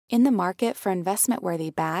In the market for investment-worthy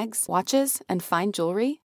bags, watches, and fine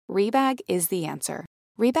jewelry, Rebag is the answer.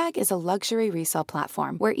 Rebag is a luxury resale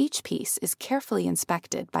platform where each piece is carefully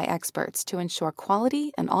inspected by experts to ensure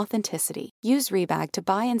quality and authenticity. Use Rebag to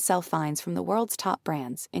buy and sell finds from the world's top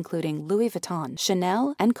brands, including Louis Vuitton,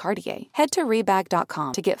 Chanel, and Cartier. Head to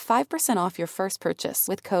Rebag.com to get 5% off your first purchase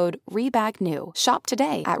with code REBAGNEW. Shop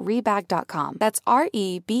today at Rebag.com. That's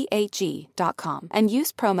REBAG.com. And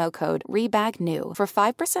use promo code REBAGNEW for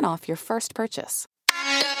 5% off your first purchase.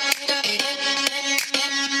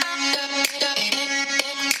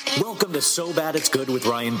 Welcome to So Bad It's Good with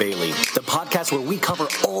Ryan Bailey, the podcast where we cover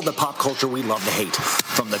all the pop culture we love to hate,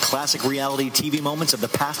 from the classic reality TV moments of the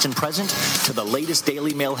past and present to the latest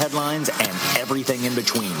Daily Mail headlines and everything in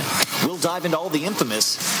between. We'll dive into all the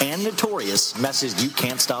infamous and notorious messes you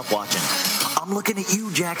can't stop watching. I'm looking at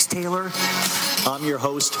you, Jax Taylor. I'm your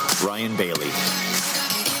host, Ryan Bailey.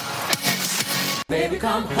 Baby,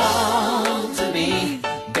 come home to me.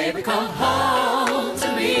 Baby, come home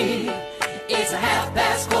to me. It's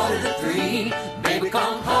 3:30. Baby,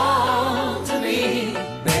 come home to me.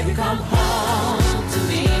 Baby, come home to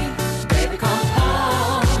me. Baby, come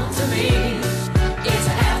home to me. It's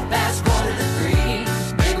 3:30.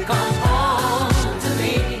 Baby, come home to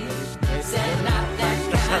me. They said not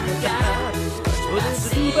that kind of guy. I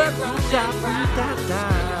said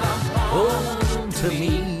home to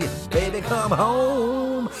me. Baby, come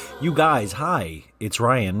home. You guys, hi, it's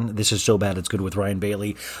Ryan. This is So Bad It's Good with Ryan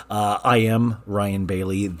Bailey. I am Ryan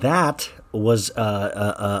Bailey. That was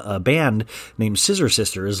a band named Scissor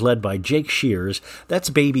Sisters, led by Jake Shears.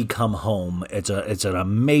 That's Baby Come Home. It's an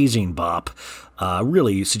amazing bop.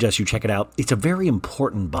 Really suggest you check it out. It's a very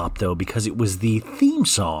important bop, though, because it was the theme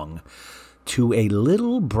song to a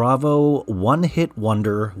little Bravo one-hit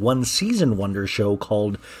wonder, one-season wonder show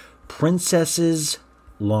called Princesses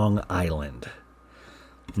Long Island.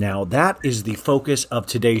 Now, that is the focus of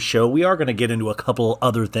today's show. We are going to get into a couple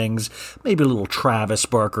other things, maybe a little Travis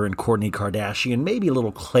Barker and Kourtney Kardashian, maybe a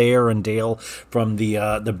little Clare and Dale from the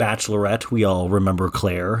Bachelorette. We all remember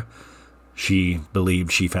Clare. She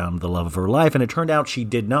believed she found the love of her life, and it turned out she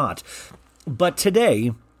did not. But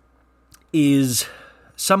today is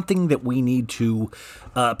something that we need to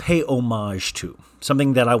pay homage to.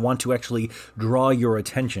 Something that I want to actually draw your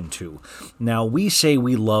attention to. Now, we say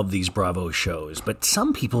we love these Bravo shows, but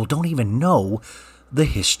some people don't even know the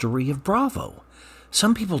history of Bravo.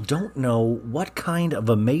 Some people don't know what kind of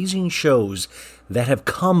amazing shows that have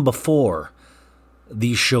come before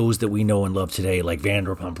these shows that we know and love today, like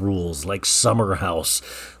Vanderpump Rules, like Summer House,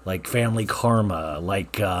 like Family Karma,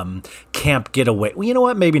 like Camp Getaway. Well, you know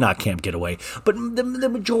what? Maybe not Camp Getaway, but the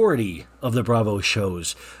majority of the Bravo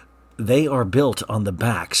shows, they are built on the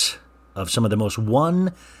backs of some of the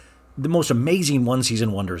most amazing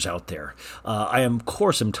one-season wonders out there. I am, of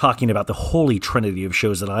course, talking about the holy trinity of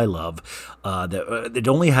shows that I love that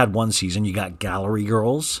only had one season. You got Gallery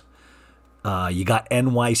Girls. You got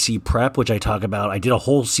NYC Prep, which I talk about. I did a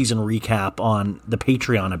whole season recap on the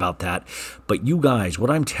Patreon about that. But you guys, what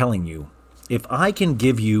I'm telling you, if I can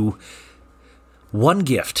give you one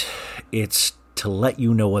gift, it's to let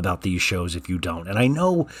you know about these shows if you don't. And I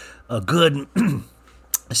know a good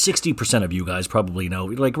 60% of you guys probably know.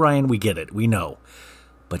 Like, Ryan, we get it. We know.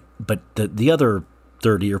 But the other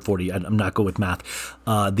 30 or 40, I'm not good with math.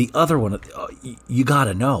 The other one, you got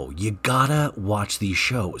to know. You got to watch these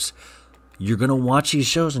shows. You're going to watch these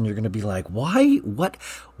shows and you're going to be like, why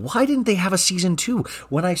didn't they have a season 2?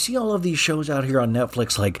 When I see all of these shows out here on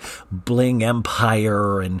Netflix, like Bling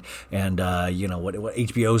Empire and you know, what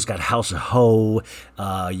HBO's got House of Ho,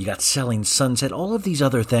 you got Selling Sunset, all of these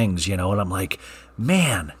other things, you know, and I'm like,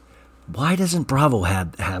 man, why doesn't Bravo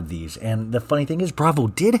have these? And the funny thing is, Bravo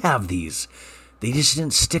did have these. They just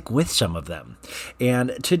didn't stick with some of them.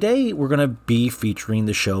 And today we're going to be featuring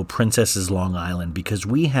the show Princesses Long Island because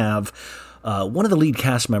we have one of the lead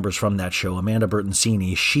cast members from that show, Amanda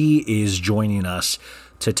Bertoncini. She is joining us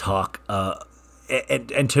to talk.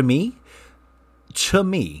 And to me,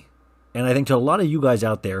 and I think to a lot of you guys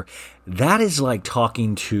out there, that is like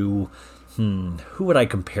talking to, who would I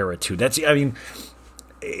compare it to?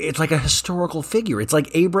 It's like a historical figure. It's like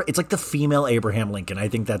the female Abraham Lincoln. I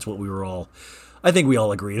think that's what we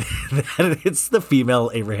all agree that it's the female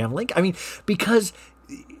Abraham Lincoln. I mean, because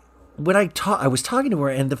when I was talking to her,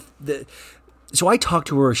 and so I talked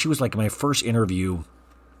to her. She was like my first interview,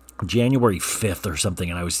 January 5th or something,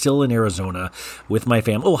 and I was still in Arizona with my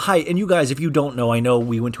fam. Oh, hi, and you guys, if you don't know, I know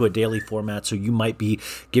we went to a daily format, so you might be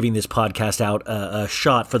giving this podcast out a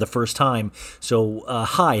shot for the first time. So,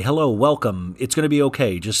 hi, hello, welcome. It's going to be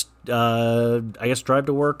okay. Just I guess, drive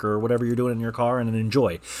to work or whatever you're doing in your car and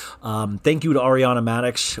enjoy. Thank you to Ariana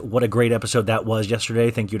Maddox. What a great episode that was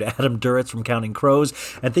yesterday. Thank you to Adam Duritz from Counting Crows.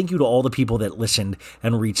 And thank you to all the people that listened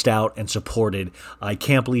and reached out and supported. I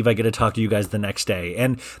can't believe I get to talk to you guys the next day.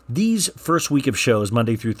 And these first week of shows,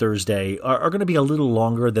 Monday through Thursday, are going to be a little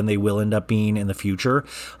longer than they will end up being in the future.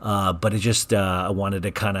 But it just, I wanted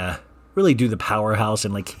to kind of really do the powerhouse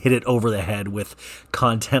and like hit it over the head with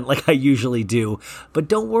content like I usually do. But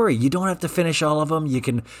don't worry, you don't have to finish all of them. You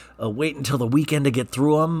can wait until the weekend to get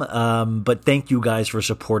through them. But thank you guys for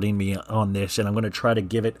supporting me on this, and I'm going to try to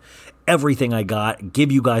give it everything I got,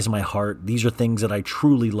 give you guys my heart. These are things that I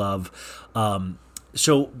truly love.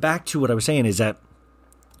 So back to what I was saying is that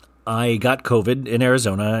I got COVID in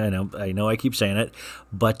Arizona, and I know I keep saying it,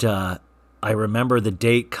 but I remember the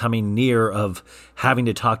date coming near of having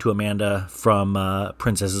to talk to Amanda from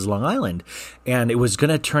Princesses Long Island. And it was going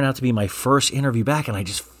to turn out to be my first interview back, and I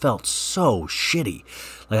just felt so shitty.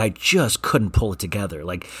 Like, I just couldn't pull it together.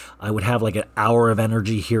 Like, I would have like an hour of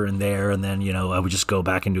energy here and there, and then, I would just go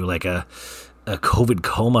back into like a COVID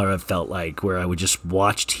coma, it felt like, where I would just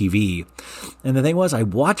watch TV. And the thing was, I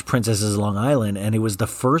watched Princesses Long Island, and it was the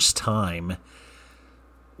first time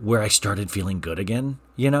where I started feeling good again,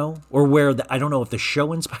 or where I don't know if the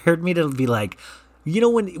show inspired me to be like,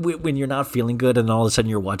 when you're not feeling good and all of a sudden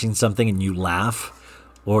you're watching something and you laugh,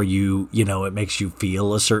 or it makes you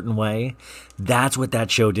feel a certain way. That's what that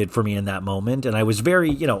show did for me in that moment. And I was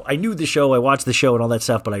very, I knew the show, I watched the show and all that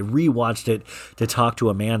stuff, but I rewatched it to talk to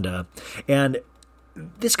Amanda. And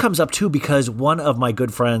this comes up too because one of my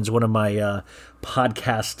good friends, one of my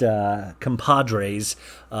podcast compadres,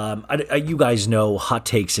 you guys know Hot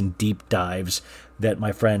Takes and Deep Dives that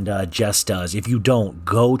my friend Jess does. If you don't,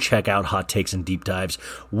 go check out Hot Takes and Deep Dives.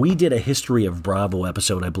 We did a History of Bravo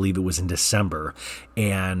episode, I believe it was in December,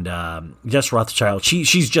 and Jess Rothschild,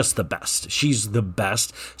 she's just the best. She's the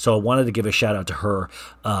best. So I wanted to give a shout out to her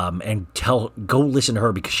and go listen to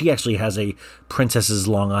her, because she actually has a Princesses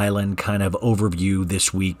Long Island kind of overview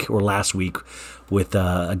this week or last week with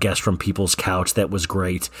a guest from People's Couch that was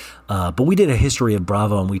great. But we did a History of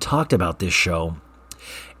Bravo, and we talked about this show.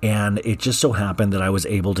 And it just so happened that I was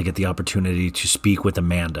able to get the opportunity to speak with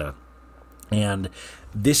Amanda. And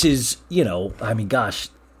this is, this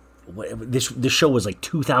show was like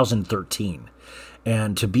 2013.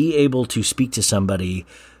 And to be able to speak to somebody,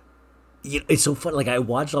 it's so fun. Like, I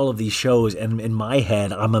watched all of these shows, and in my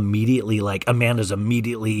head, I'm immediately like, Amanda's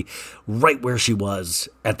immediately right where she was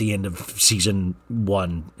at the end of season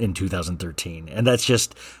 1 in 2013. And that's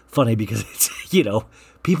just funny because it's,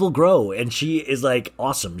 people grow, and she is like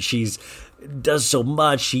awesome. She's does so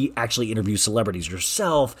much. She actually interviews celebrities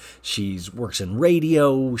herself. She works in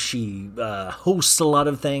radio. She hosts a lot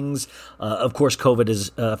of things. Of course, COVID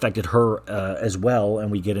has affected her as well,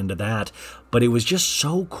 and we get into that. But it was just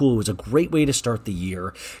so cool. It was a great way to start the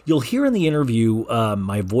year. You'll hear in the interview,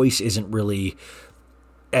 my voice isn't really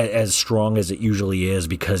as strong as it usually is,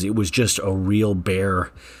 because it was just a real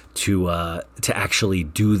bear to actually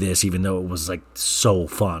do this, even though it was like so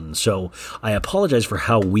fun. So I apologize for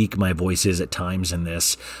how weak my voice is at times in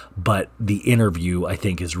this, but the interview I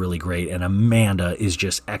think is really great, and Amanda is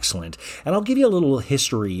just excellent. And I'll give you a little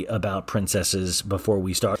history about Princesses before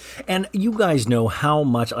we start. And you guys know how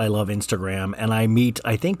much I love Instagram, and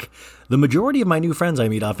I think the majority of my new friends I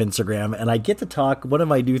meet off Instagram, and I get to talk. One of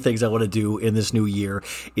my new things I want to do in this new year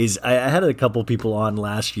is I had a couple people on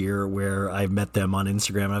last year where I met them on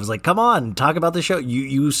Instagram, and I was like, come on, talk about the show.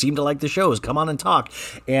 You seem to like the shows. Come on and talk.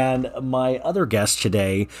 And my other guest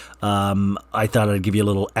today, I thought I'd give you a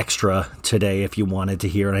little extra today if you wanted to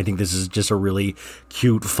hear, and I think this is just a really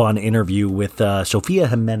cute, fun interview with Sofia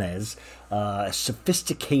Jimenez.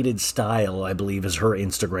 Sophisticated Style, I believe, is her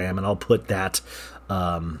Instagram, and I'll put that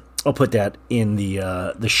in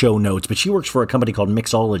the show notes. But she works for a company called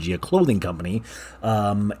Mixology, a clothing company,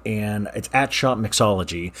 and it's at Shop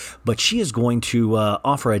Mixology. But she is going to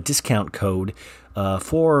offer a discount code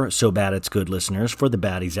for So Bad It's Good listeners, for the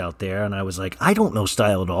baddies out there. And I was like, I don't know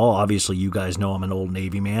style at all. Obviously, you guys know I'm an old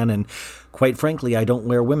Navy man, and quite frankly, I don't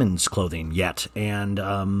wear women's clothing yet. And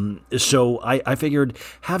so I figured,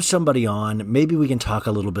 have somebody on. Maybe we can talk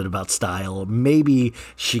a little bit about style. Maybe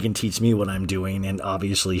she can teach me what I'm doing. And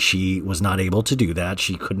obviously, she was not able to do that.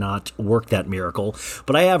 She could not work that miracle.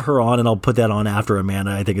 But I have her on, and I'll put that on after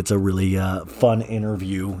Amanda. I think it's a really fun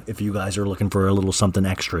interview if you guys are looking for a little something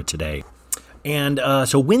extra today. And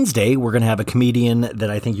so Wednesday, we're going to have a comedian that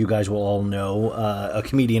I think you guys will all know, a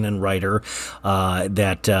comedian and writer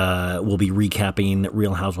that will be recapping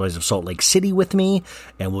Real Housewives of Salt Lake City with me,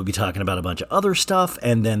 and we'll be talking about a bunch of other stuff.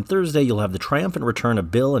 And then Thursday, you'll have the triumphant return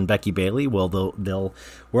of Bill and Becky Bailey. Well, we'll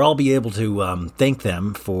all be able to thank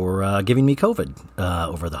them for giving me COVID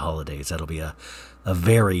over the holidays. That'll be a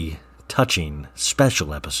very touching,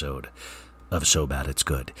 special episode of So Bad It's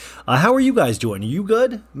Good. How are you guys doing? Are you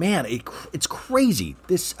good? Man, it's crazy.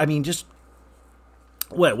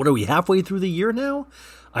 What are we, halfway through the year now?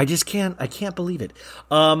 I can't believe it.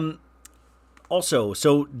 Also,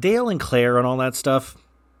 so Dale and Clare and all that stuff,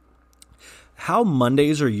 how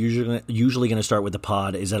Mondays are usually going to start with the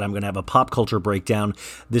pod is that I'm going to have a pop culture breakdown.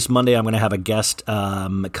 This Monday, I'm going to have a guest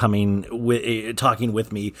talking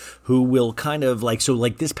with me who will kind of like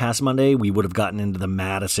this past Monday, we would have gotten into the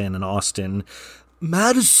Madison and Austen.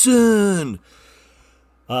 Madison!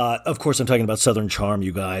 Of course, I'm talking about Southern Charm,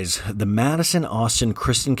 you guys. The Madison, Austen,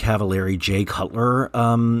 Kristin Cavallari, Jay Cutler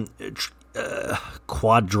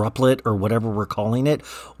quadruplet or whatever we're calling it.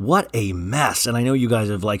 What a mess. And I know you guys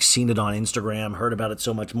have seen it on Instagram, heard about it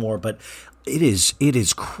so much more, but it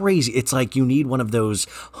is crazy. It's like you need one of those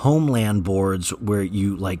Homeland boards where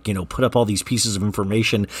you put up all these pieces of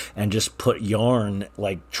information and just put yarn,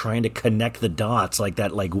 trying to connect the dots, like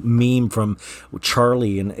that meme from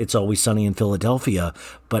Charlie and It's Always Sunny in Philadelphia.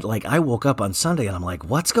 But I woke up on Sunday and I'm like,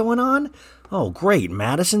 what's going on? Oh, great.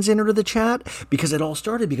 Madison's entered the chat? Because it all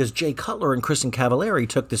started because Jay Cutler and Kristin Cavallari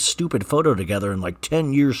took this stupid photo together and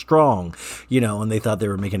 10 years strong, and they thought they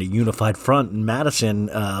were making a unified front. And Madison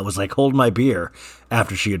was like, hold my beer,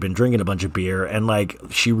 after she had been drinking a bunch of beer. And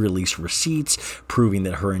she released receipts proving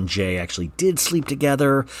that her and Jay actually did sleep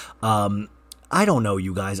together. I don't know,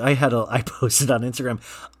 you guys. I posted on Instagram.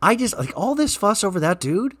 I just all this fuss over that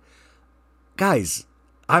dude. Guys,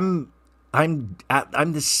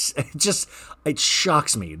 it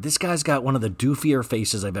shocks me. This guy's got one of the doofier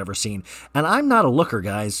faces I've ever seen. And I'm not a looker,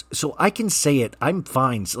 guys, so I can say it. I'm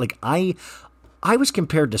fine. I was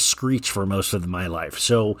compared to Screech for most of my life.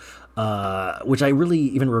 So, which I really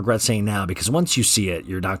even regret saying now, because once you see it,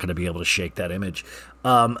 you're not going to be able to shake that image.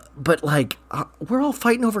 But we're all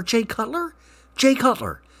fighting over Jay Cutler? Jay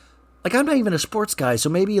Cutler. I'm not even a sports guy, so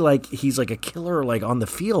maybe he's a killer on the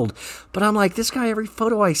field. But I'm this guy, every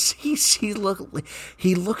photo I see,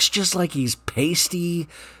 he looks just like he's pasty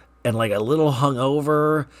and a little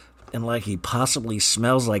hungover, and he possibly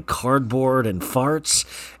smells like cardboard and farts.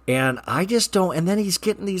 And I just don't. And then he's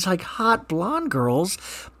getting these hot blonde girls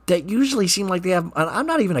that usually seem like they have. I'm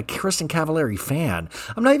not even a Kristin Cavallari fan.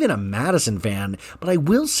 I'm not even a Madison fan. But I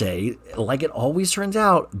will say, it always turns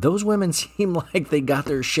out, those women seem like they got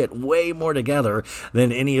their shit way more together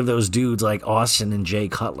than any of those dudes like Austen and Jay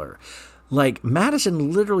Cutler.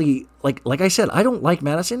 Madison literally, like I said, I don't like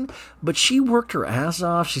Madison, but she worked her ass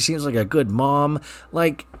off. She seems like a good mom.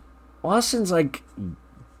 Austin's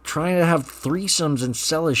trying to have threesomes and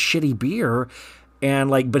sell his shitty beer.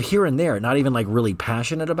 And but here and there, not even really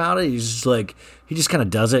passionate about it. He's just he just kind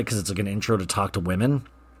of does it because it's an intro to talk to women.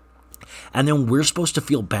 And then we're supposed to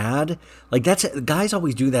feel bad. Guys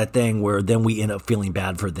always do that thing where then we end up feeling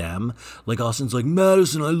bad for them. Austin's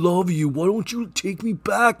Madison, I love you. Why don't you take me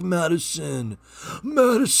back, Madison?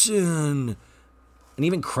 Madison. And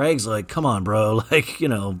even Craig's come on, bro.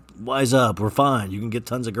 Wise up. We're fine. You can get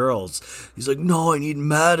tons of girls. He's no, I need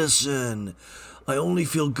Madison. I only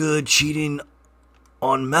feel good cheating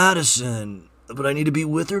on Madison, but I need to be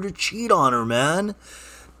with her to cheat on her, man.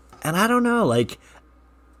 And I don't know,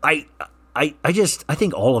 I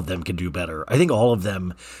think all of them can do better. I think all of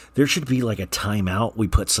them, there should be a timeout we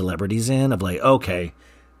put celebrities in of okay,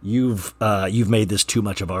 you've made this too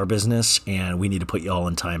much of our business and we need to put you all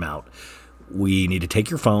in timeout. We need to take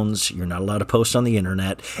your phones. You're not allowed to post on the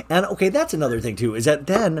internet. And okay, that's another thing too, is that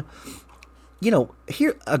then,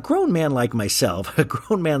 here, a grown man like myself, a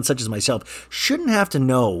grown man such as myself, shouldn't have to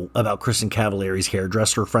know about Kristin Cavallari's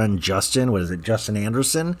hairdresser friend, Justin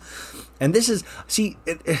Anderson? And this is,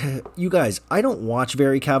 you guys, I don't watch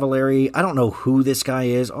Very Cavallari. I don't know who this guy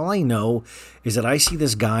is. All I know is that I see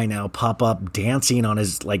this guy now pop up dancing on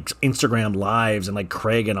his Instagram lives, and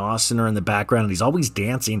Craig and Austen are in the background, and he's always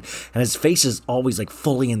dancing, and his face is always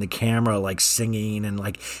fully in the camera, singing,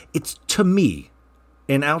 and it's, to me,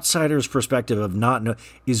 an outsider's perspective of not know,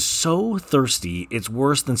 is so thirsty. It's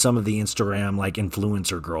worse than some of the Instagram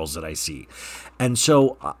influencer girls that I see. And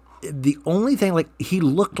so the only thing, he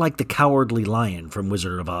looked like the Cowardly Lion from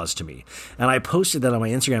Wizard of Oz to me. And I posted that on my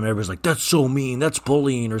Instagram, and everybody's that's so mean, that's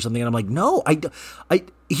bullying or something. And I'm no,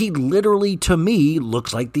 he literally, to me,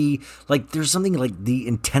 looks like there's something like the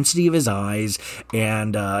intensity of his eyes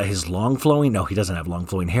and his long flowing. No, he doesn't have long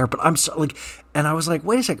flowing hair, but I'm so like, and I was like,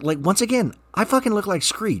 wait a sec, like once again, I fucking look like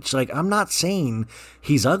Screech. Like, I'm not saying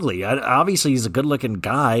he's ugly. Obviously, he's a good looking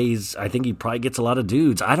guy. I think he probably gets a lot of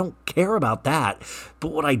dudes. I don't care about that.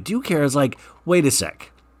 But what I do care is like, wait a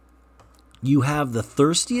sec. You have the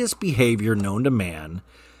thirstiest behavior known to man.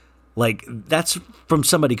 Like, that's from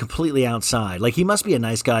somebody completely outside. Like, he must be a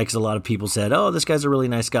nice guy because a lot of people said, oh, this guy's a really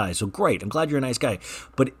nice guy. So great. I'm glad you're a nice guy.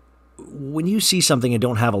 But when you see something and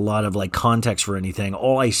don't have a lot of, like, context for anything,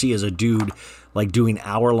 all I see is a dude, like, doing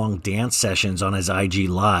hour-long dance sessions on his IG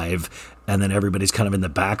Live, and then everybody's kind of in the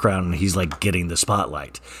background, and he's, like, getting the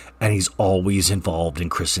spotlight. And he's always involved in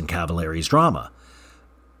Kristin Cavallari's drama.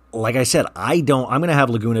 Like I said, I'm going to have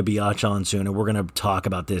Laguna Biatch on soon, and we're going to talk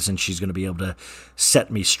about this, and she's going to be able to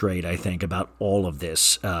set me straight, I think, about all of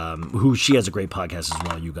this. Who she has a great podcast as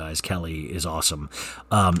well, you guys. Kelly is awesome.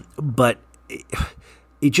 But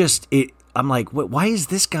I'm like, why is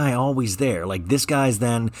this guy always there? Like, this guy's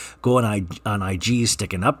then going on IG,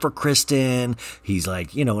 sticking up for Kristin. He's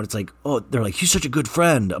like, and it's like, oh, they're like, he's such a good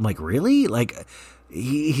friend. I'm like, really? Like,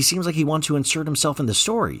 he seems like he wants to insert himself in the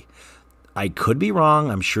story. I could be wrong.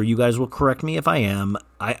 I'm sure you guys will correct me if I am.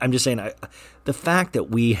 I'm just saying, the fact that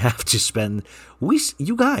we have to spend, we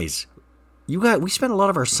spend a lot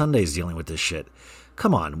of our Sundays dealing with this shit.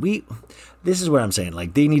 Come on, this is what I'm saying.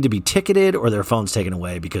 Like, they need to be ticketed or their phones taken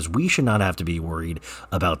away because we should not have to be worried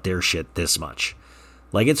about their shit this much.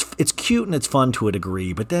 Like, it's cute and it's fun to a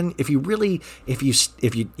degree, but then if you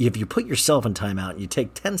put yourself in timeout and you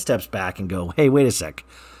take 10 steps back and go, hey, wait a sec,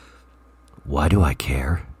 why do I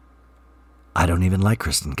care? I don't even like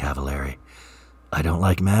Kristin Cavallari. I don't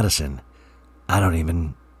like Madison. I don't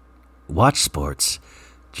even watch sports.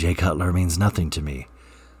 Jay Cutler means nothing to me.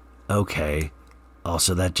 Okay.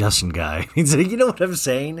 Also, that Justin guy. You know what I'm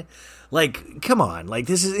saying? Like, come on. Like,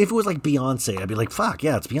 this is, if it was like Beyonce, I'd be like, fuck,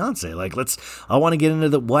 yeah, it's Beyonce. Like, I want to get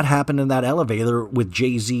into what happened in that elevator with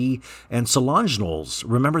Jay-Z and Solange Knowles.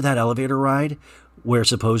 Remember that elevator ride? Where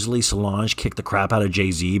supposedly Solange kicked the crap out of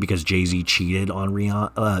Jay-Z because Jay-Z cheated on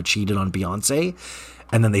Beyonce,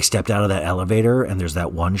 and then they stepped out of that elevator, and there's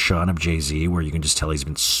that one shot of Jay-Z where you can just tell he's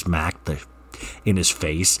been smacked in his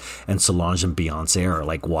face, and Solange and Beyonce are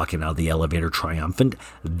like walking out of the elevator triumphant.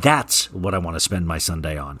 That's what I want to spend my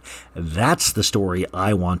Sunday on. That's the story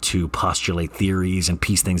I want to postulate theories and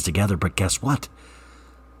piece things together. But guess what?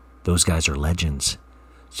 Those guys are legends.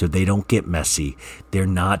 So they don't get messy. They're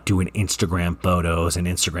not doing Instagram photos and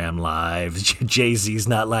Instagram lives. Jay-Z's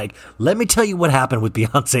not like, let me tell you what happened with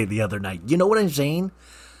Beyonce the other night. You know what I'm saying?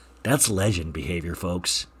 That's legend behavior,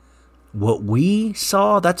 folks. What we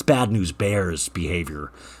saw, that's Bad News Bears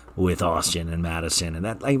behavior with Austen and Madison.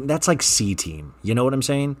 And that's like C-Team. You know what I'm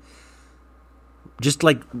saying? Just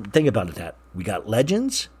like, think about it that. We got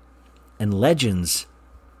legends, and legends,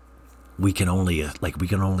 we can only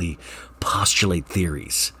postulate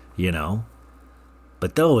theories,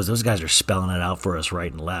 But those guys are spelling it out for us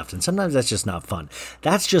right and left, and sometimes that's just not fun.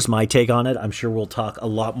 That's just my take on it. I'm sure we'll talk a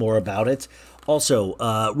lot more about it. Also,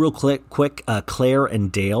 real quick, Clare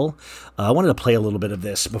and Dale. I wanted to play a little bit of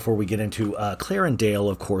this before we get into Clare and Dale,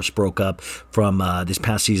 of course, broke up from this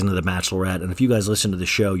past season of The Bachelorette. And if you guys listen to the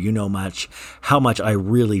show, you know how much I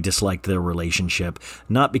really disliked their relationship.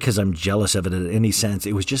 Not because I'm jealous of it in any sense.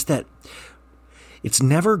 It was just that it's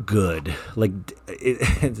never good. Like,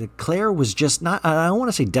 Clare was just not, I don't want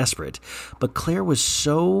to say desperate, but Clare was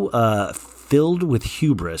so filled with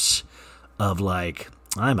hubris of like,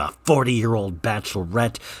 I'm a 40-year-old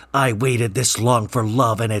bachelorette. I waited this long for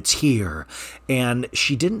love, and it's here. And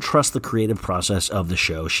she didn't trust the creative process of the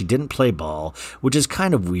show. She didn't play ball, which is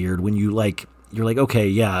kind of weird when you're like, okay,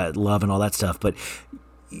 yeah, love and all that stuff, but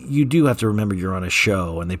you do have to remember you're on a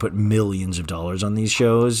show, and they put millions of dollars on these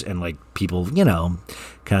shows, and like people,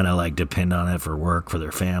 kind of like depend on it for work, for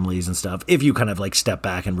their families and stuff, if you kind of like step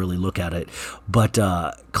back and really look at it. But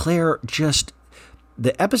Clare just...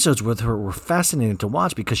 The episodes with her were fascinating to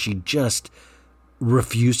watch because she just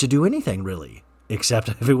refused to do anything, really, except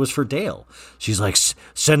if it was for Dale. She's like,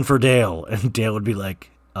 send for Dale. And Dale would be like,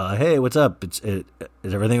 hey, what's up? Is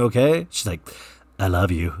everything okay? She's like, I love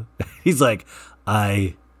you. He's like,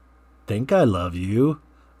 I think I love you.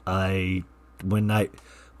 When I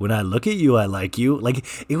look at you, I like you.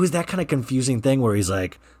 Like, it was that kind of confusing thing where he's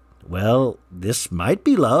like, well, this might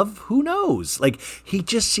be love. Who knows? Like, he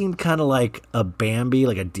just seemed kind of like a Bambi,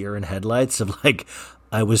 like a deer in headlights of like,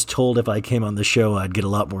 I was told if I came on the show, I'd get a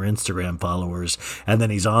lot more Instagram followers. And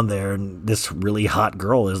then he's on there and this really hot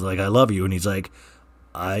girl is like, I love you. And he's like,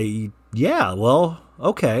 yeah, well,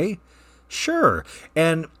 okay. Sure.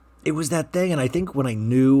 And it was that thing, and I think when I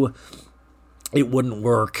knew it wouldn't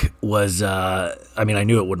work was, I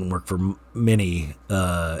knew it wouldn't work for Minnie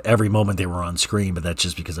every moment they were on screen, but that's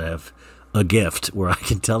just because I have a gift where I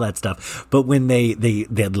can tell that stuff. But when they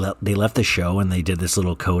left the show and they did this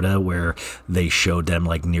little coda where they showed them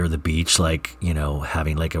like near the beach, like, you know,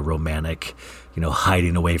 having like a romantic, you know,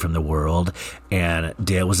 hiding away from the world. And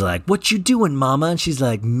Dale was like, "What you doing, mama?" And she's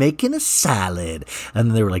like, "Making a salad." And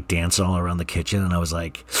then they were like dancing all around the kitchen. And I was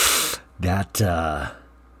like, that's a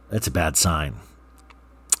bad sign.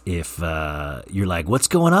 If you're like, "What's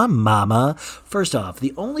going on, mama?" First off,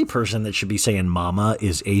 the only person that should be saying mama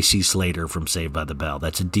is AC Slater from Saved by the Bell.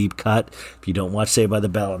 That's a deep cut. If you don't watch Saved by the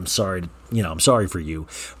Bell, I'm sorry. I'm sorry for you.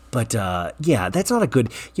 But yeah, that's not a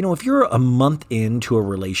good, if you're a month into a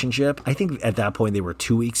relationship, I think at that point they were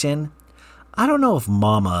 2 weeks in. I don't know if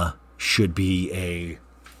mama should be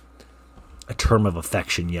a term of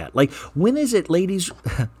affection yet. Like, when is it, ladies?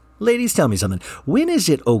 Ladies, tell me something. When is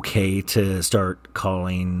it okay to start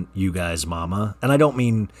calling you guys mama? And I don't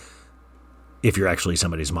mean if you're actually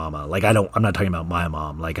somebody's mama. Like, I'm not talking about my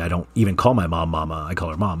mom. Like, I don't even call my mom mama. I call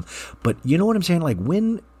her mom. But you know what I'm saying? Like,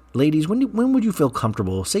 ladies, when would you feel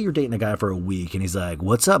comfortable? Say you're dating a guy for a week and he's like,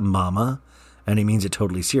 "What's up, mama?" And he means it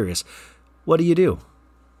totally serious. What do?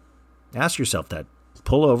 Ask yourself that.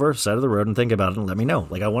 Pull over, side of the road, and think about it and let me know.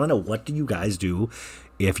 Like, I want to know, what do you guys do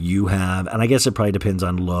if you have, and I guess it probably depends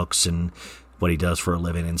on looks and what he does for a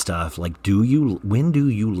living and stuff. Like, when do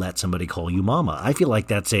you let somebody call you mama? I feel like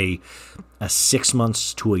that's a 6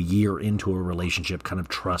 months to a year into a relationship kind of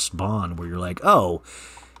trust bond where you're like, oh,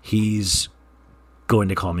 he's going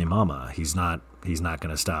to call me mama. He's not going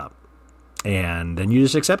to stop. And then you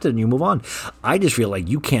just accept it and you move on. I just feel like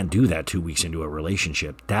you can't do that 2 weeks into a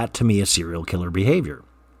relationship. That, to me, is serial killer behavior.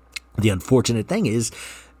 The unfortunate thing is,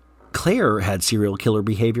 Claire had serial killer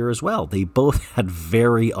behavior as well. They both had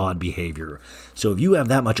very odd behavior. So if you have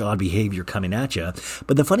that much odd behavior coming at you,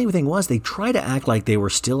 but the funny thing was, they try to act like they were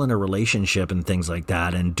still in a relationship and things like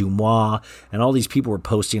that. And Dumois and all these people were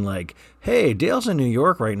posting like, "Hey, Dale's in New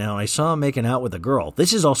York right now. I saw him making out with a girl."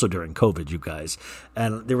 This is also during COVID, you guys.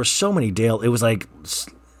 And there were so many Dale. It was like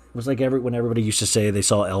when everybody used to say they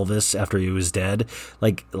saw Elvis after he was dead,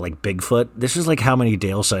 like Bigfoot. This is like how many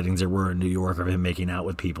Dale sightings there were in New York of him making out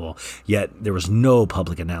with people, yet there was no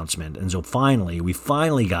public announcement. And so we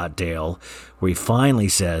finally got Dale, where he finally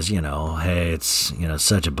says, "Hey, it's,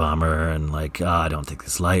 such a bummer, and like, I don't take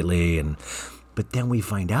this lightly." But then we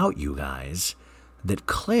find out, you guys, that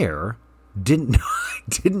Claire didn't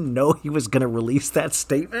know he was going to release that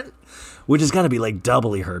statement, which has got to be like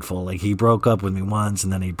doubly hurtful. Like, he broke up with me once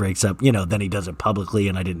and then he breaks up, then he does it publicly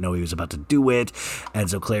and I didn't know he was about to do it. And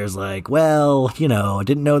so Claire's like, "Well, I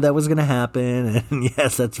didn't know that was going to happen." And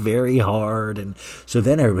yes, that's very hard. And so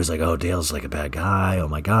then everybody's like, "Oh, Dale's like a bad guy. Oh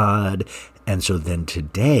my God." And so then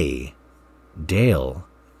today, Dale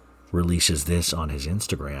releases this on his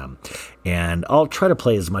Instagram, and I'll try to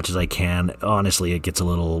play as much as I can. Honestly, it gets a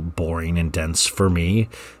little boring and dense for me,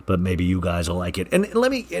 but maybe you guys will like it. And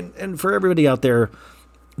and for everybody out there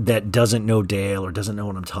that doesn't know Dale or doesn't know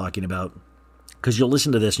what I'm talking about, because you'll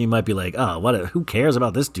listen to this and you might be like, "Oh, who cares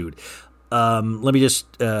about this dude?" Let me just,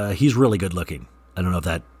 he's really good looking. I don't know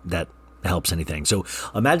if that helps anything. So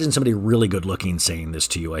imagine somebody really good looking saying this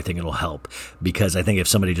to you. I think it'll help, because I think if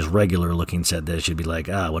somebody just regular looking said this, you'd be like,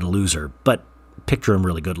 what a loser. But picture him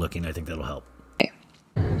really good looking. I think that'll help.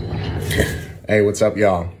 Hey, what's up,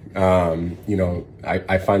 y'all?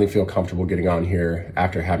 I finally feel comfortable getting on here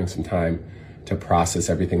after having some time to process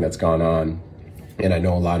everything that's gone on. And I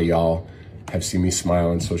know a lot of y'all have seen me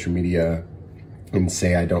smile on social media and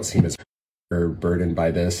say I don't seem as burdened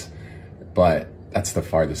by this, but that's the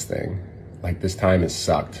farthest thing. Like, this time has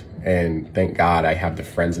sucked. And thank God I have the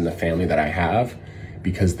friends and the family that I have,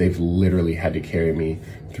 because they've literally had to carry me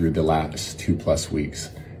through the last 2+ weeks.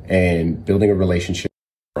 And building a relationship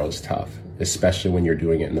is tough, especially when you're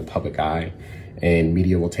doing it in the public eye, and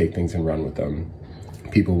media will take things and run with them.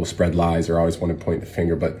 People will spread lies or always want to point the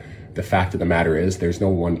finger, but the fact of the matter is there's no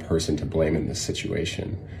one person to blame in this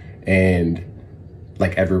situation. And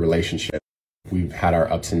like every relationship, we've had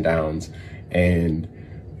our ups and downs, and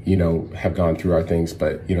have gone through our things,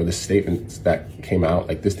 but the statements that came out,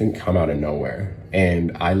 like, this didn't come out of nowhere.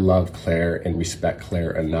 And I love Claire and respect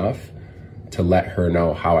Claire enough to let her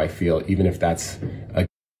know how I feel, even if that's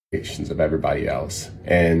expectations of everybody else.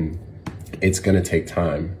 And it's gonna take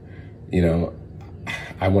time.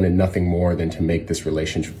 I wanted nothing more than to make this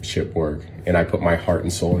relationship work, and I put my heart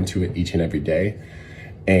and soul into it each and every day.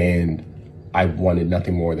 And I wanted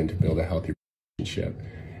nothing more than to build a healthy relationship.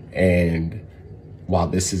 And while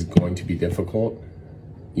this is going to be difficult,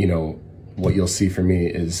 what you'll see from me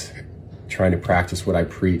is trying to practice what I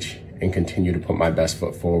preach and continue to put my best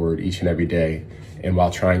foot forward each and every day. And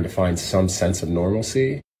while trying to find some sense of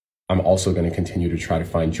normalcy, I'm also going to continue to try to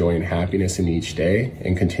find joy and happiness in each day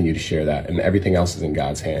and continue to share that. And everything else is in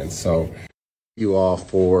God's hands. So thank you all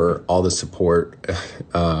for all the support.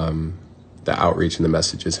 The outreach and the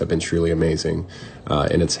messages have been truly amazing.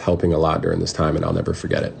 And it's helping a lot during this time, and I'll never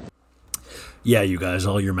forget it. Yeah, you guys,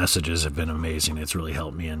 all your messages have been amazing. It's really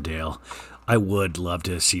helped me and Dale. I would love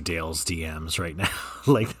to see Dale's DMs right now,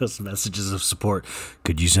 like those messages of support.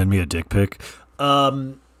 Could you send me a dick pic?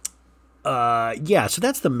 Yeah, so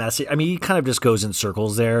that's the message. I mean, he kind of just goes in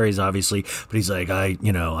circles there. He's obviously, but he's like, I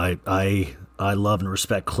love and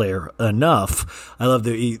respect Clare enough. I love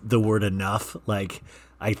the word enough. Like,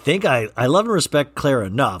 I think I love and respect Clare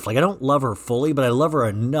enough. Like, I don't love her fully, but I love her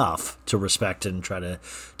enough to respect and try to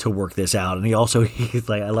work this out. And he's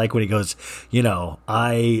like, I like when he goes,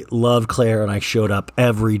 I love Clare and I showed up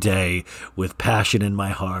every day with passion in my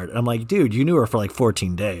heart. And I'm like, dude, you knew her for like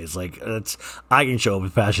 14 days. Like, I can show up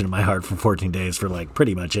with passion in my heart for 14 days for like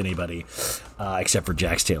pretty much anybody, except for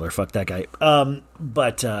Jax Taylor. Fuck that guy. So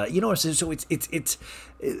it's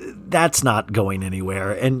that's not going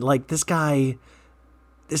anywhere. And like this guy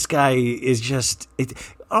is just it.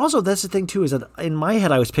 Also, that's the thing too, is that in my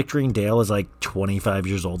head I was picturing Dale as like 25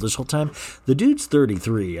 years old this whole time. The dude's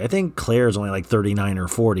 33. I think Claire's only like 39 or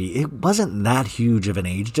 40. It wasn't that huge of an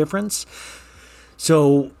age difference.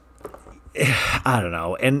 So I don't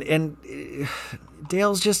know. And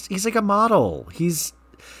Dale's he's like a model. He's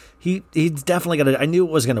definitely gonna. I knew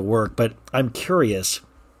it was gonna work, but I'm curious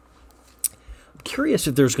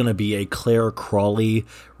if there's gonna be a Clare Crawley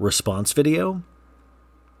response video,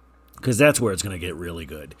 because that's where it's going to get really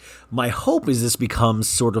good. My hope is this becomes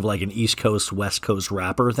sort of like an East Coast, West Coast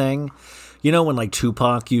rapper thing. You know, when like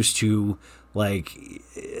Tupac used to like,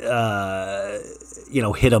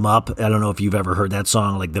 hit 'em up. I don't know if you've ever heard that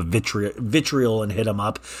song, like the vitriol and hit 'em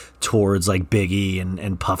up towards like Biggie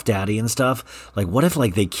and Puff Daddy and stuff. Like, what if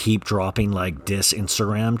like they keep dropping like diss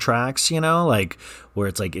Instagram tracks, like where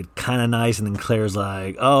it's like it kind of nice, and then Claire's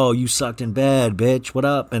like, "Oh, you sucked in bed, bitch. What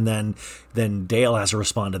up?" And then Dale has to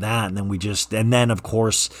respond to that, and then of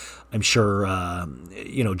course I'm sure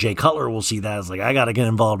Jay Cutler will see that as like, I got to get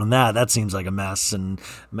involved in that. That seems like a mess. And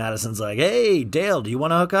Madison's like, "Hey, Dale, do you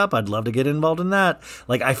want to hook up? I'd love to get involved in that."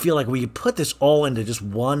 Like, I feel like we put this all into just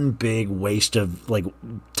one big waste of like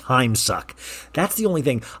time suck. That's the only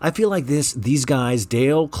thing. I feel like these guys,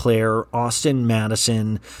 Dale, Clare, Austen,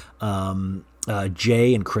 Madison,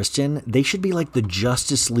 Jay and Kristin, they should be like the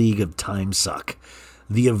Justice League of time suck,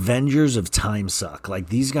 the Avengers of time suck. Like,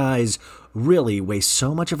 these guys really waste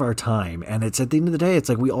so much of our time, and it's at the end of the day, it's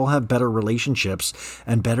like we all have better relationships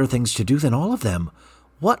and better things to do than all of them.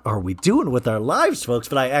 What are we doing with our lives, folks?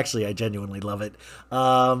 But I genuinely love it.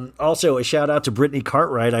 Also, a shout out to Brittany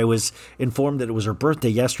Cartwright. I was informed that it was her birthday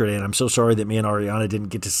yesterday, and I'm so sorry that me and Ariana didn't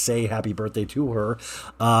get to say happy birthday to her.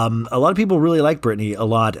 A lot of people really like Brittany a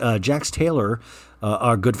lot. Jax Taylor,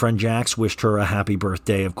 our good friend Jax, wished her a happy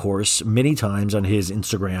birthday, of course, many times on his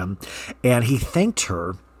Instagram, and he thanked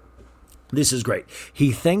her. This is great.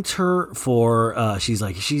 He thanked her for, she's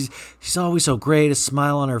like, she's always so great, a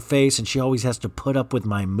smile on her face, and she always has to put up with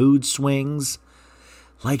my mood swings.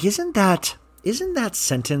 Like, isn't that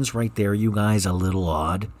sentence right there, you guys, a little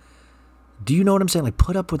odd? Do you know what I'm saying? Like,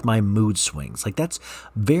 put up with my mood swings. Like, that's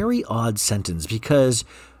very odd sentence, because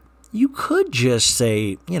you could just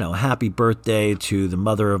say, happy birthday to the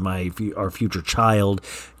mother of our future child.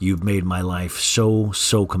 You've made my life so,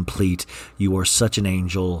 so complete. You are such an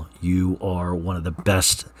angel. You are one of the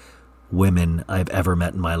best women I've ever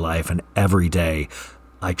met in my life. And every day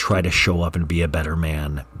I try to show up and be a better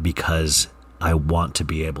man, because I want to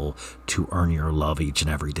be able to earn your love each and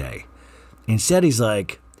every day. Instead, he's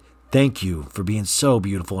like, thank you for being so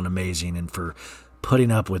beautiful and amazing, and for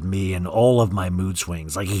putting up with me and all of my mood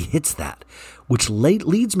swings. Like, he hits that, which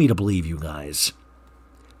leads me to believe, you guys,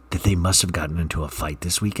 that they must have gotten into a fight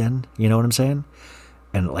this weekend. You know what I'm saying?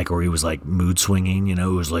 And like, or he was like mood swinging, it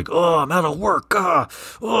was like, "Oh, I'm out of work.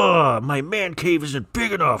 My man cave isn't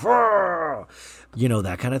big enough.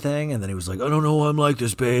 That kind of thing." And then he was like, "I don't know why I'm like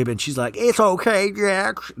this, babe." And she's like, "It's okay,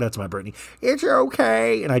 Jax." That's my Brittany. "It's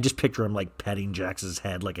okay." And I just picture him like petting Jax's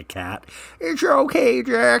head like a cat. "It's okay,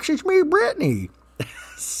 Jax. It's me, Brittany."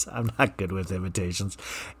 I'm not good with imitations.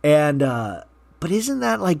 And, but isn't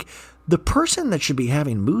that like the person that should be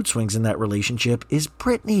having mood swings in that relationship is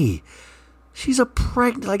Brittany? She's I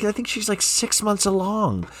think she's like 6 months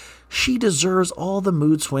along. She deserves all the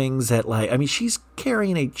mood swings that she's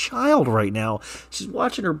carrying a child right now. She's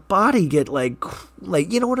watching her body get like,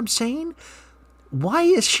 you know what I'm saying? why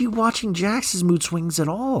is she watching Jax's mood swings at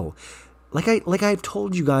all? Like I've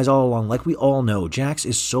told you guys all along, like we all know, Jax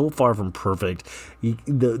is so far from perfect.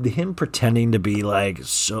 Him pretending to be like,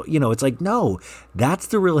 so, it's like, no, that's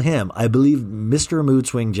the real him. I believe Mr. Mood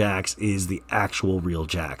Swing Jax is the actual real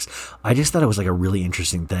Jax. I just thought it was like a really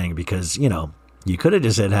interesting thing because, you could have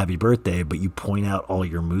just said happy birthday, but you point out all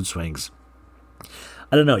your mood swings.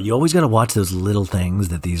 I don't know. You always got to watch those little things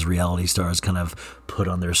that these reality stars kind of put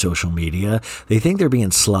on their social media. They think they're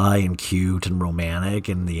being sly and cute and romantic.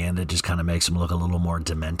 And in the end, it just kind of makes them look a little more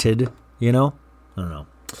demented, I don't know.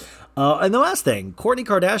 And the last thing, Kourtney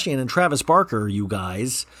Kardashian and Travis Barker, you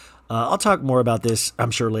guys. I'll talk more about this,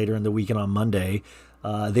 I'm sure, later in the weekend on Monday.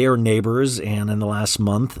 They are neighbors, and in the last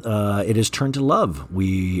month, it has turned to love.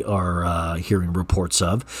 We are hearing reports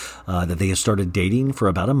of that they have started dating for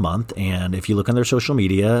about a month, and if you look on their social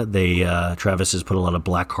media, Travis has put a lot of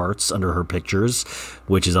black hearts under her pictures,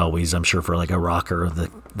 which is always, I'm sure, for like a rocker,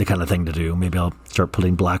 the kind of thing to do. Maybe I'll start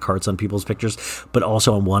putting black hearts on people's pictures. But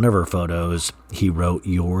also on one of her photos, he wrote,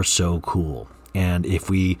 "You're so cool." And if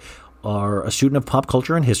we are a student of pop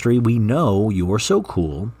culture and history, we know "You're so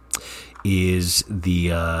cool" is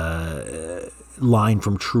the line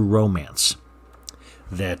from True Romance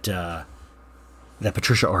that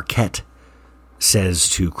Patricia Arquette says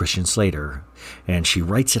to Christian Slater, and she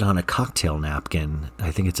writes it on a cocktail napkin.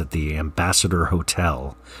 I think it's at the Ambassador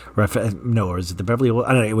Hotel, or is it the Beverly?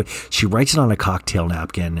 I don't know. She writes it on a cocktail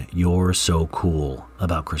napkin. "You're so cool"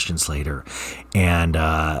 about Christian Slater, and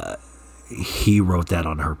he wrote that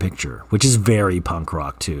on her picture, which is very punk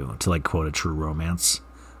rock too, to like quote a True Romance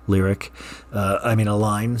lyric, a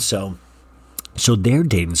line. So they're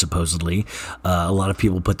dating supposedly. A lot of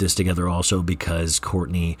people put this together also because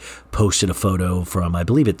Kourtney posted a photo from, I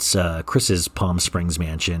believe it's Chris's Palm Springs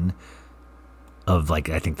mansion of like,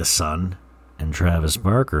 I think the sun, and Travis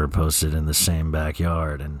Barker posted in the same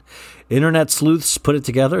backyard, and internet sleuths put it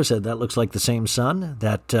together, said that looks like the same sun,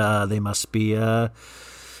 that they must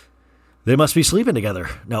be sleeping together.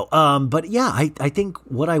 No, but yeah, I think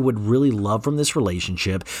what I would really love from this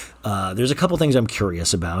relationship, there's a couple things I'm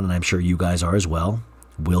curious about, and I'm sure you guys are as well.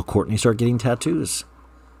 Will Kourtney start getting tattoos?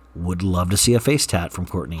 Would love to see a face tat from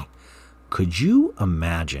Kourtney. Could you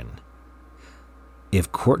imagine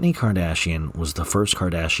if Kourtney Kardashian was the first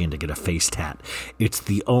Kardashian to get a face tat? It's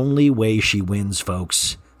the only way she wins,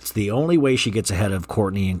 folks. It's the only way she gets ahead of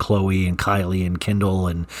Kourtney and Khloe and Kylie and Kendall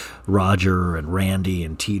and Roger and Randy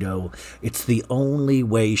and Tito. It's the only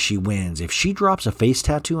way she wins. If she drops a face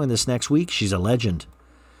tattoo in this next week, she's a legend.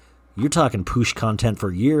 You're talking Poosh content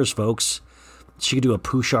for years, folks. She could do a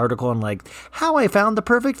Poosh article on like, how I found the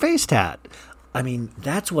perfect face tat.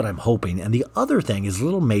 That's what I'm hoping. And the other thing is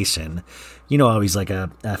little Mason, how he's like a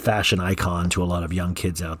fashion icon to a lot of young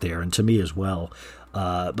kids out there, and to me as well.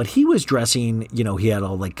 But he was dressing, he had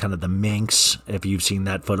all like kind of the minks. If you've seen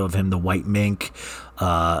that photo of him, the white mink,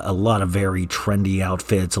 a lot of very trendy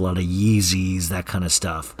outfits, a lot of Yeezys, that kind of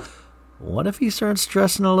stuff. What if he starts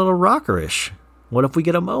dressing a little rockerish? What if we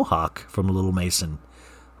get a mohawk from Little Mason?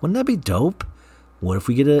 Wouldn't that be dope? What if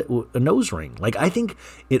we get a nose ring? Like, I think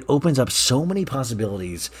it opens up so many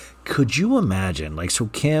possibilities. Could you imagine? Like, so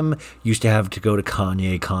Kim used to have to go to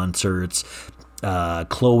Kanye concerts.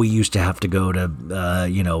 Khloe used to have to go to,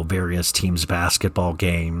 various teams' basketball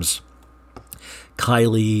games.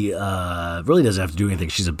 Kylie really doesn't have to do anything.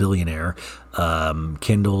 She's a billionaire.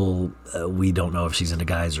 Kendall, we don't know if she's into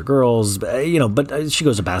guys or girls, but she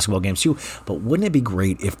goes to basketball games too. But wouldn't it be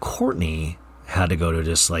great if Kourtney had to go to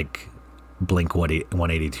just like Blink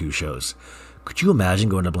 182 shows? Could you imagine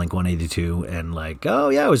going to Blink 182 and like, oh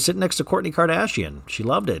yeah, I was sitting next to Kourtney Kardashian. She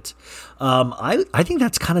loved it. I think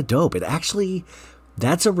that's kind of dope.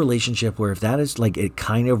 That's a relationship where if that is like, it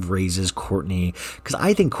kind of raises Kourtney, because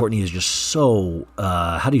I think Kourtney is just so,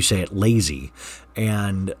 lazy.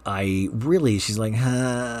 And she's like,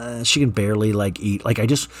 she can barely like eat. Like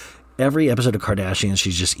every episode of Kardashians,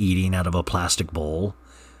 she's just eating out of a plastic bowl.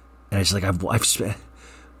 And it's like,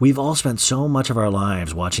 we've all spent so much of our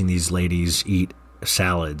lives watching these ladies eat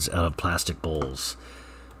salads out of plastic bowls.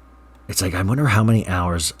 It's like, I wonder how many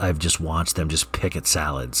hours I've just watched them just pick at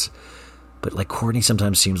salads. But like Kourtney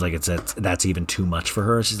sometimes seems like that's even too much for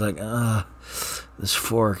her. She's like, this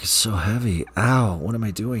fork is so heavy. Ow, what am I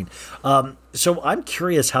doing? So I'm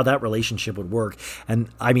curious how that relationship would work. And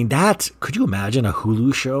could you imagine a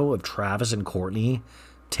Hulu show of Travis and Kourtney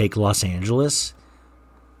take Los Angeles?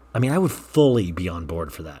 I would fully be on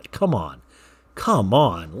board for that. Come on.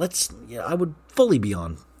 I would fully be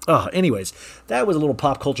on Anyways, that was a little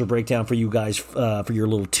pop culture breakdown for you guys for your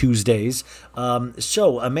little Tuesdays.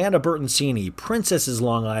 So, Amanda Bertoncini, Princesses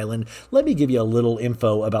Long Island. Let me give you a little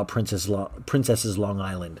info about Princesses Long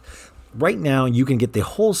Island. Right now, you can get the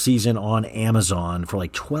whole season on Amazon for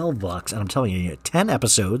like $12, and I'm telling you, 10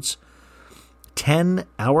 episodes, 10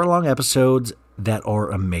 hour-long episodes that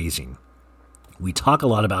are amazing. We talk a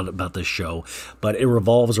lot about this show, but it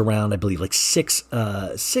revolves around, I believe, like six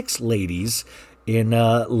ladies in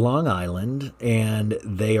Long Island, and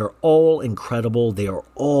they are all incredible. They are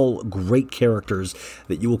all great characters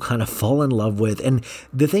that you will kind of fall in love with. And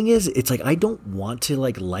the thing is, it's like I don't want to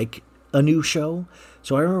like a new show.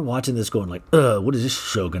 So I remember watching this going like, what is this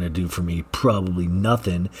show going to do for me? Probably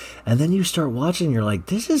nothing. And then you start watching and you're like,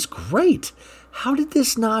 this is great. How did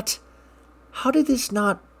this not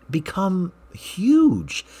become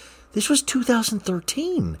huge? This was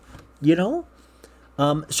 2013, you know?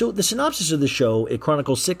 So the synopsis of the show, it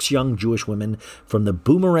chronicles 6 young Jewish women from the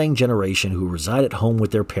boomerang generation who reside at home with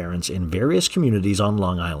their parents in various communities on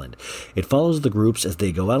Long Island. It follows the groups as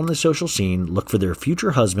they go out on the social scene, look for their future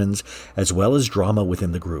husbands, as well as drama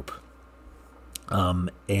within the group.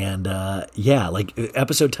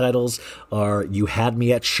 Episode titles are You Had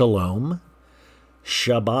Me at Shalom,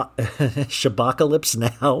 Shabakalypse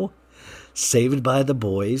Now, Saved by the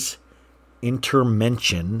Boys,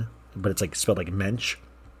 Intermention, but it's like spelled like mensch,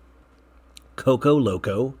 Coco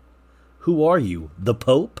Loco, Who Are You? The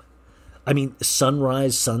Pope? I mean,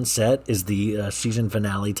 Sunrise Sunset is the season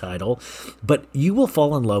finale title, but you will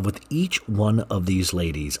fall in love with each one of these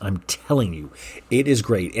ladies. I'm telling you, it is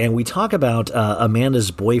great. And we talk about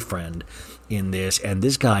Amanda's boyfriend in this, and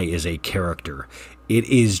this guy is a character. It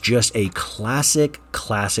is just a classic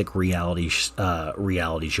reality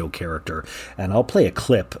show character. And I'll play a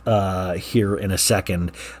clip here in a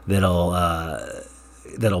second that'll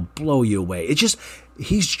blow you away.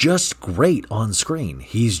 He's just great on screen.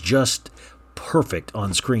 He's just perfect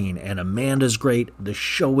on screen. And Amanda's great. The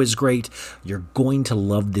show is great. You're going to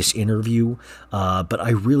love this interview. But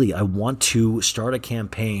I want to start a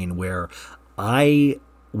campaign where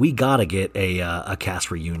we gotta get a cast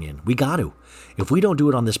reunion. We got to. If we don't do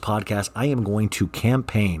it on this podcast, I am going to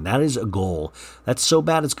campaign. That is a goal. That's So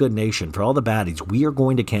Bad It's Good Nation. For all the baddies, we are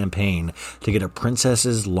going to campaign to get a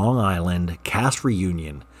Princesses Long Island cast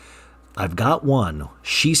reunion. I've got one.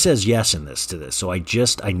 She says yes to this. So I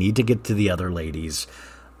need to get to the other ladies.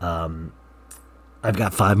 I've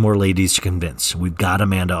got 5 more ladies to convince. We've got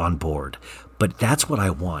Amanda on board. But that's what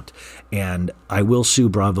I want. And I will sue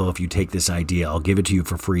Bravo if you take this idea. I'll give it to you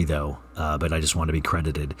for free, though. But I just want to be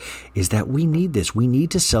credited. Is that we need this. We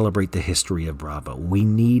need to celebrate the history of Bravo. We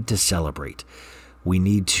need to celebrate. We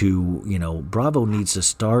need to, Bravo needs to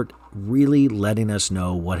start really letting us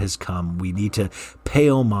know what has come. We need to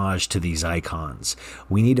pay homage to these icons.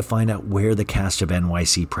 We need to find out where the cast of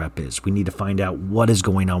NYC Prep is. We need to find out what is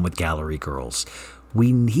going on with Gallery Girls.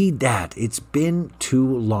 We need that. It's been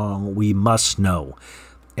too long. We must know.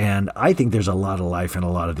 And I think there's a lot of life in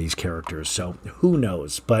a lot of these characters. So who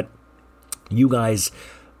knows? But you guys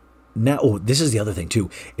now, this is the other thing too,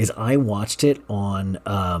 is I watched it on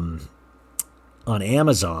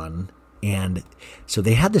Amazon. And so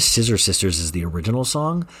they had the Scissor Sisters as the original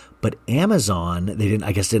song, but Amazon, they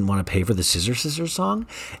didn't want to pay for the Scissor Sisters song.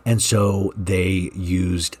 And so they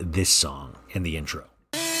used this song in the intro.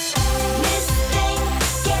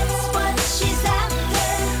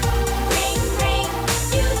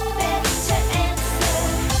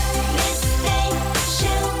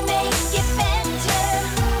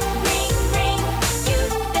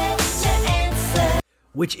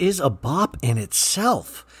 Which is a bop in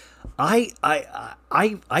itself. I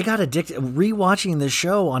got addicted. Rewatching the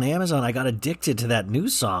show on Amazon, I got addicted to that new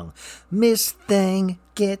song. Miss Thing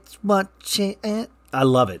gets what she... I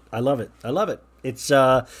love it. It's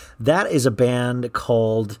that is a band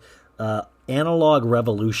called Analog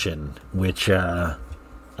Revolution, which I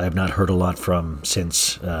have not heard a lot from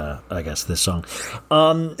since, I guess, this song.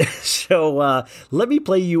 So let me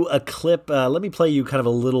play you a clip. Let me play you kind of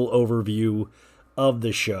a little overview of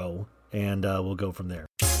the show, and we'll go from there.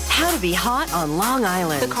 How to be hot on Long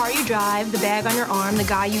Island. The car you drive, the bag on your arm, the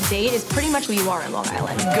guy you date is pretty much who you are on Long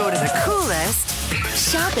Island. Go to the coolest.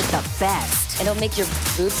 Shop at the best. It'll make your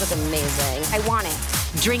boots look amazing. I want it.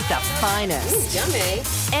 Drink the finest. Yummy.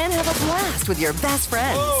 And have a blast with your best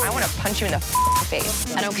friends. I want to punch you in the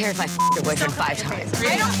face. I don't care if I your boyfriend 5 times.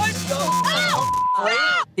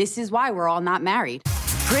 This is why we're all not married.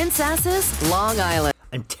 Princesses Long Island.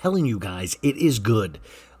 I'm telling you guys, it is good.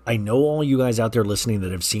 I know all you guys out there listening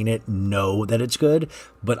that have seen it know that it's good,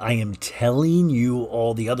 but I am telling you,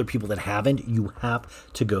 all the other people that haven't, you have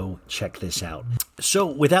to go check this out. So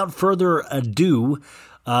without further ado,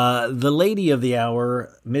 the lady of the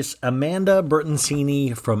hour, Miss Amanda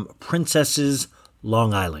Bertoncini from Princesses,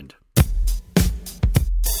 Long Island.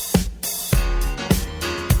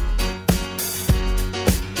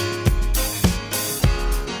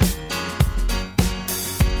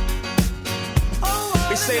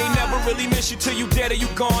 They say they never really miss you till you dead or you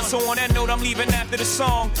gone. So on that note, I'm leaving after the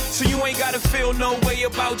song. So you ain't gotta feel no way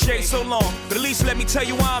about Jay so long. But at least let me tell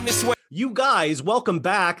you why I'm this way. You guys, welcome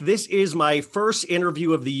back. This is my first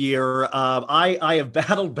interview of the year. I have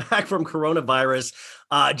battled back from coronavirus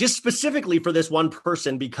just specifically for this one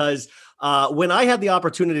person because when I had the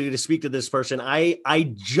opportunity to speak to this person, I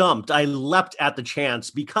leapt at the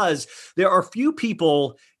chance because there are few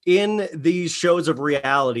people in these shows of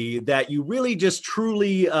reality that you really just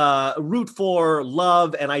truly root for,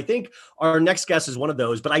 love, and I think our next guest is one of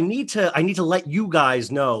those. But I need to let you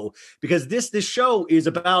guys know because this show is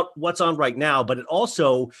about what's on right now, but it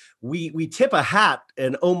also we tip a hat,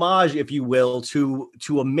 an homage, if you will, to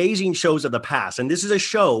amazing shows of the past. And this is a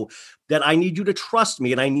show that I need you to trust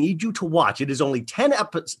me and I need you to watch. It is only 10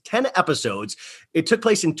 episodes. It took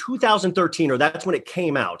place in 2013, or that's when it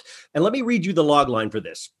came out. And let me read you the log line for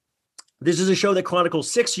this. This is a show that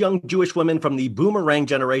chronicles 6 young Jewish women from the boomerang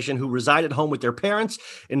generation who reside at home with their parents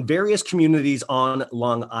in various communities on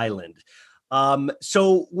Long Island.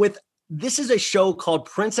 This is a show called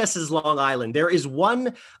Princesses Long Island. There is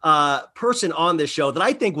one person on this show that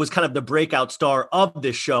I think was kind of the breakout star of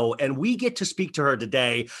this show, and we get to speak to her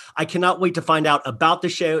today. I cannot wait to find out about the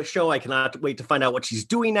show. I cannot wait to find out what she's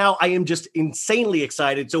doing now. I am just insanely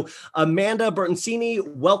excited. So Amanda Bertoncini,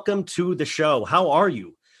 welcome to the show. How are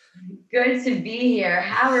you? Good to be here.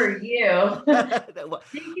 How are you? Thank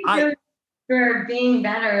you for being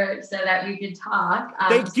better so that we could talk.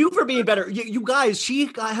 Thank you for being better. You guys,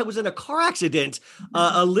 she was in a car accident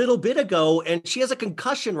a little bit ago, and she has a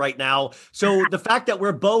concussion right now. So the fact that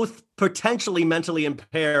we're both potentially mentally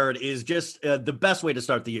impaired is just the best way to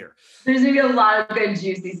start the year. There's going to be a lot of good,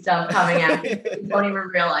 juicy stuff coming out. You don't even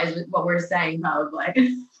realize what we're saying,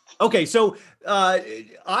 probably. Okay, so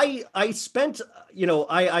I spent,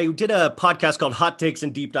 I did a podcast called Hot Takes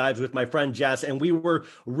and Deep Dives with my friend Jess, and we were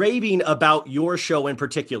raving about your show in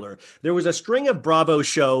particular. There was a string of Bravo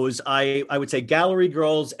shows, I would say Gallery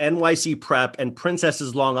Girls, NYC Prep, and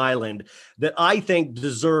Princesses Long Island, that I think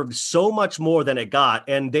deserved so much more than it got,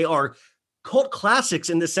 and they are cult classics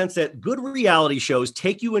in the sense that good reality shows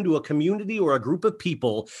take you into a community or a group of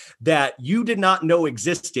people that you did not know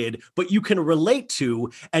existed, but you can relate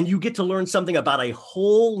to, and you get to learn something about a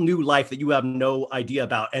whole new life that you have no idea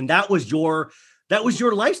about. And that was your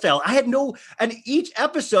lifestyle. And each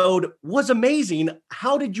episode was amazing.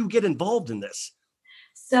 How did you get involved in this?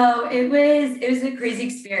 So it was a crazy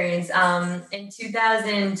experience. In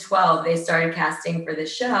 2012, they started casting for the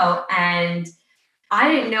show, and I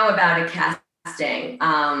didn't know about a casting.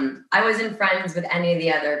 I wasn't friends with any of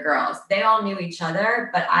the other girls. They all knew each other,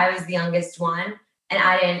 but I was the youngest one, and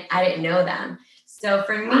I didn't know them. So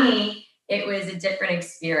for me, it was a different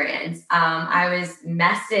experience. I was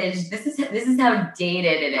messaged. This is how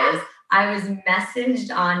dated it is. I was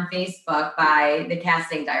messaged on Facebook by the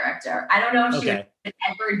casting director. I don't know if she would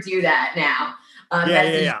ever do that now. On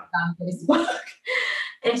Facebook.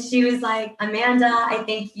 And she was like, Amanda, I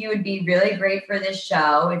think you would be really great for this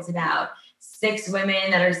show. It's about 6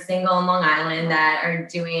 women that are single on Long Island that are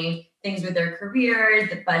doing things with their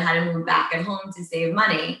careers, but had to move back at home to save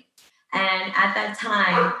money. And at that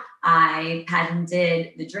time, I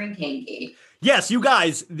patented the drink hanky. Yes, you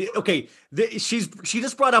guys. She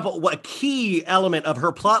just brought up a key element of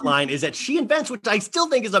her plot line is that she invents, which I still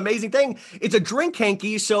think is an amazing thing. It's a drink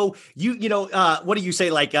hanky. So what do you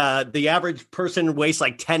say? Like the average person wastes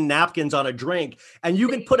like 10 napkins on a drink, and you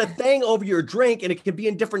can put a thing over your drink, and it can be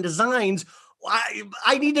in different designs.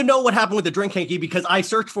 I need to know what happened with the drink hanky because I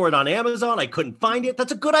searched for it on Amazon. I couldn't find it.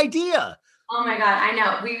 That's a good idea. Oh my God, I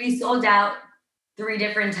know. We sold out 3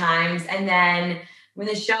 different times, and then when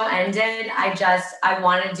the show ended, I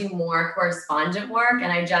wanted to do more correspondent work, and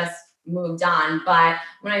I just moved on. But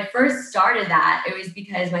when I first started that, it was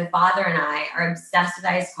because my father and I are obsessed with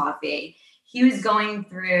iced coffee. He was going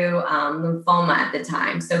through lymphoma at the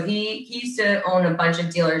time. So he used to own a bunch of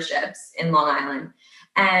dealerships in Long Island.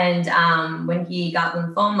 And when he got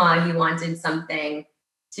lymphoma, he wanted something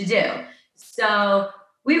to do. So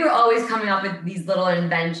we were always coming up with these little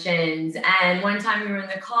inventions. And one time we were in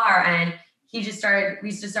the car, and we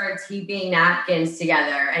used to start taping napkins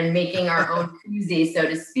together and making our own koozie, so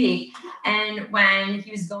to speak. And when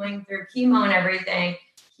he was going through chemo and everything,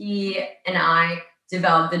 he and I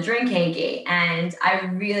developed the drink hanky, and I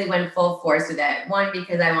really went full force with it. One,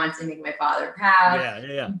 because I wanted to make my father proud.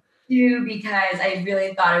 Yeah. Two, because I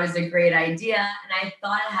really thought it was a great idea, and I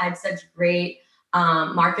thought it had such great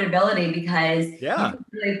marketability, because you can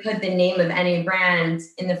really put the name of any brand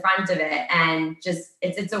in the front of it, and just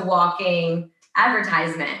it's a walking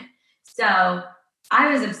advertisement. So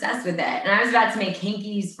I was obsessed with it, and I was about to make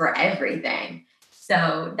hankies for everything.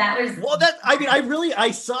 So that was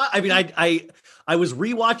I was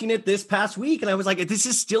rewatching it this past week, and I was like, this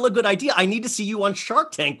is still a good idea. I need to see you on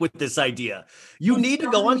Shark Tank with this idea. You need to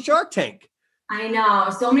go on Shark Tank. I know.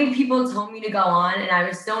 So many people told me to go on, and I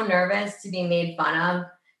was so nervous to be made fun of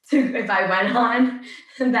if I went on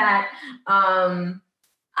that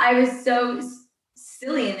I was so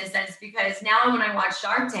silly in this sense, because now when I watch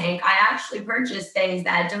Shark Tank, I actually purchase things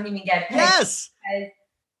that don't even get picked. Yes.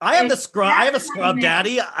 I have a scrub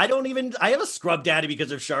daddy. I have a scrub daddy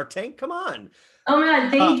because of Shark Tank. Come on. Oh my God,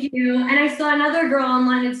 thank you. And I saw another girl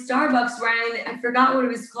online at Starbucks wearing, I forgot what it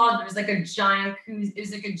was called. It was like a giant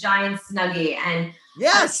Snuggie. And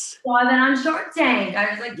yes, I saw that on Shark Tank. I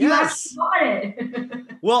was like, you actually bought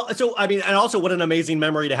it. Well, so, I mean, and also what an amazing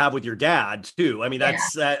memory to have with your dad too. I mean,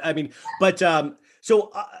 that's, I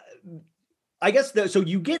guess so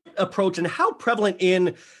you get approached, and how prevalent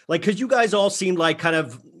in, like, because you guys all seemed like kind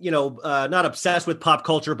of, not obsessed with pop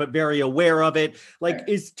culture, but very aware of it. Like,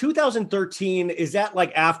 is 2013, is that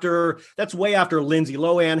like that's way after Lindsay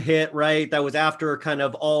Lohan hit, right? That was after kind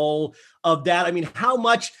of all of that. I mean, how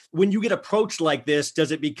much, when you get approached like this,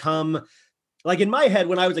 does it become, like, in my head,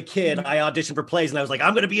 when I was a kid, I auditioned for plays and I was like,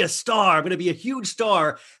 I'm going to be a star. I'm going to be a huge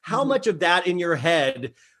star. How much of that in your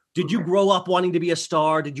head, did you grow up wanting to be a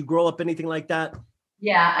star? Did you grow up anything like that?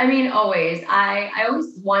 Yeah, I mean, always. I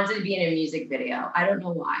always wanted to be in a music video. I don't know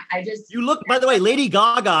why. You look, by the way, Lady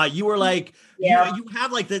Gaga, you were like, you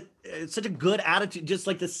have like such a good attitude, just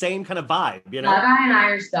like the same kind of vibe, Gaga and I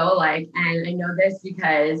are so alike, and I know this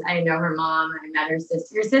because I know her mom. I met her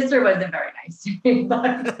sister. Your sister wasn't very nice to me,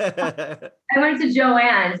 but I went to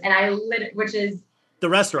Joanne's, and which is the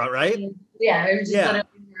restaurant, right? Yeah, it was just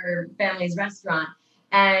her family's restaurant.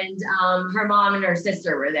 And her mom and her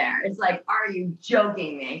sister were there. It's like, are you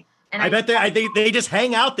joking me? And I bet they just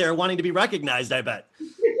hang out there wanting to be recognized, I bet.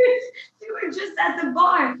 They were just at the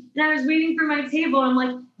bar, and I was waiting for my table. I'm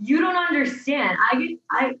like, you don't understand. I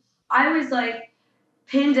was like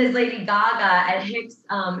pinned as Lady Gaga at Hicks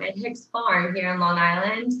Farm here in Long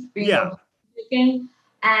Island.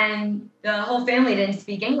 And the whole family didn't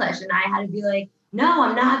speak English, and I had to be like, no,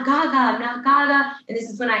 I'm not Gaga. And this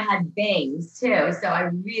is when I had bangs too. So I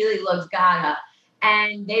really looked Gaga,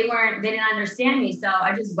 and they didn't understand me. So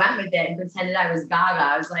I just went with it and pretended I was Gaga.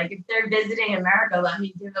 I was like, if they're visiting America, let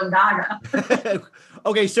me give them Gaga.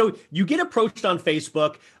 Okay. So you get approached on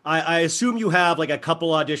Facebook. I assume you have like a couple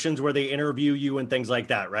auditions where they interview you and things like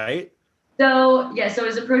that, right? So I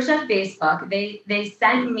was approached on Facebook. They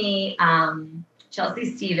sent me,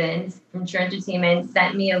 Chelsea Stevens from True Entertainment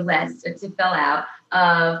sent me a list to fill out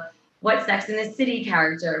of what Sex and the City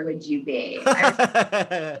character would you be.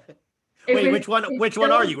 Wait, which one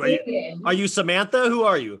are you? Are you Samantha? Who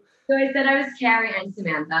are you? So I said I was Carrie and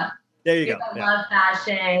Samantha. There you go. I love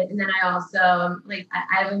fashion, and then I also I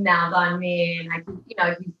have a mouth on me, and I can be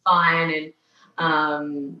fun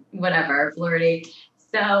and whatever, flirty.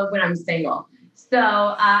 So when I'm single, so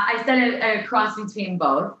I said a cross between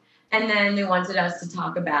both. And then they wanted us to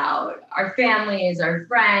talk about our families, our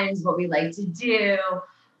friends, what we like to do.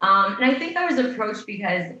 And I think I was approached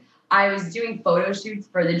because I was doing photo shoots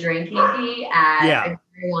for the Drink Hanky at a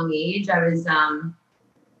very young age. I was I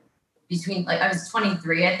was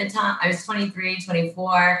 23 at the time. I was 23,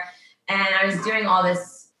 24. And I was doing all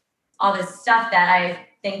this stuff that I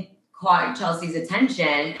think caught Chelsea's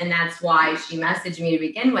attention. And that's why she messaged me to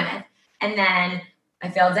begin with. And then I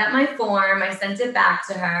filled out my form. I sent it back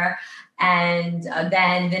to her. And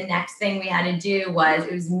then the next thing we had to do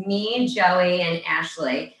was me, Joey, and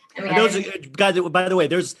Ashley. And guys, by the way,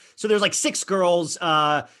 there's like 6 girls,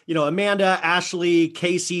 Amanda, Ashley,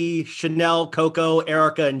 Casey, Chanel, Coco,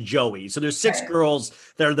 Erica, and Joey. So there's 6 girls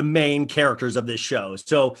that are the main characters of this show.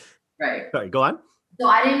 So, sorry, go on. So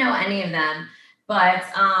I didn't know any of them. But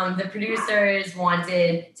the producers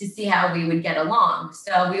wanted to see how we would get along.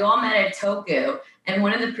 So we all met at Toku, and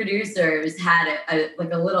one of the producers had a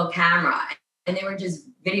little camera, and they were just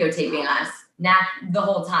videotaping us the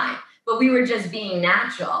whole time. But we were just being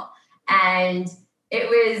natural. And it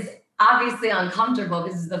was obviously uncomfortable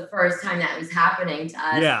because this is the first time that was happening to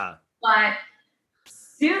us. Yeah. But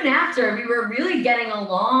soon after, we were really getting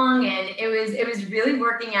along, and it was really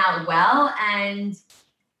working out well. And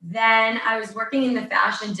then I was working in the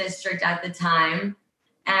fashion district at the time,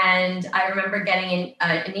 and I remember getting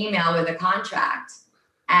an email with a contract,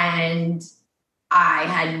 and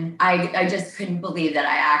I just couldn't believe that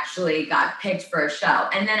I actually got picked for a show.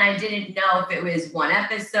 And then I didn't know if it was one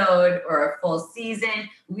episode or a full season.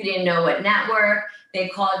 We didn't know what network. They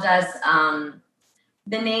called us.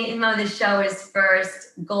 The name of the show is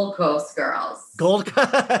first Gold Coast Girls.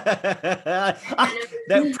 That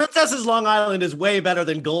Princesses Long Island is way better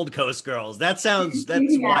than Gold Coast Girls. That's wild.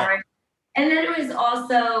 Right. And then it was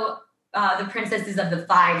also the Princesses of the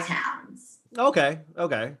Five Towns. Okay.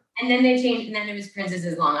 And then they changed, and then it was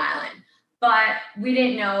Princesses Long Island. But we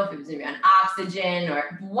didn't know if it was going to be on Oxygen,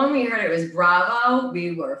 or when we heard it was Bravo,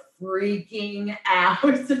 we were freaking out.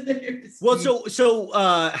 Well, so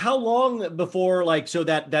how long before, like, so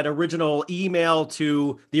that original email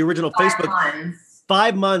to the original 5 Facebook? months.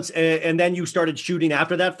 5 months, and then you started shooting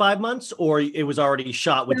after that 5 months, or it was already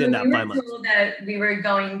shot within that 5 months? We were told that we were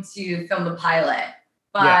going to film the pilot,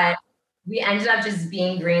 but we ended up just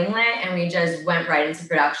being greenlit, and we just went right into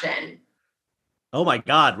production. Oh my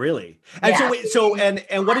God, really? And so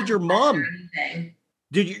what did your mom?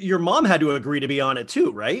 Your mom had to agree to be on it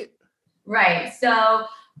too, right? Right. So,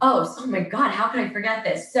 oh my God, how could I forget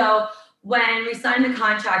this? So when we signed the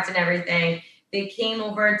contract and everything, they came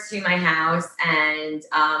over to my house, and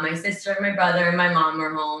my sister and my brother and my mom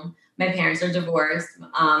were home. My parents are divorced.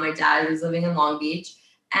 My dad was living in Long Beach,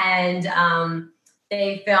 and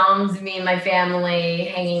they filmed me and my family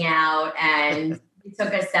hanging out, and he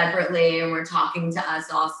took us separately, and we're talking to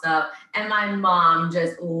us also. And my mom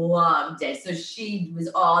just loved it. So she was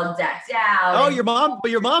all decked out. Oh, your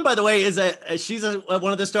mom, by the way, she's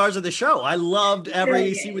one of the stars of the show. I loved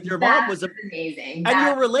every scene with your mom. Was amazing. And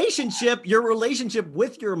your relationship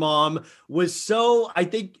with your mom was so,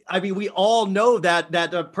 I mean, we all know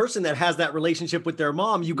that a person that has that relationship with their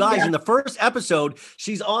mom, you guys, in the first episode,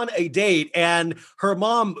 she's on a date, and her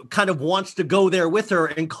mom kind of wants to go there with her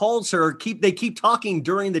and calls her. They keep talking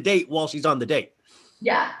during the date while she's on the date.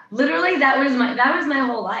 Yeah, literally that was my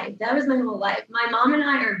whole life. That was my whole life. My mom and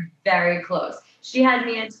I are very close. She had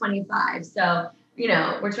me at 25. So,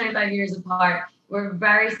 we're 25 years apart. We're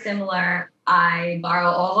very similar. I borrow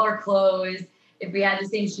all her clothes. If we had the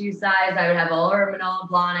same shoe size, I would have all her Manolo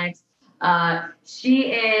Blahniks.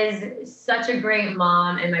 She is such a great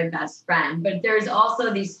mom and my best friend. But there's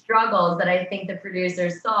also these struggles that I think the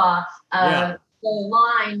producers saw of the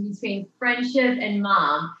line between friendship and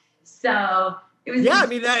mom. So it was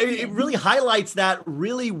it really highlights that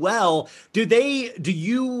really well. Do they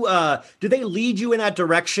lead you in that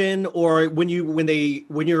direction, or when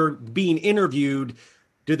you're being interviewed,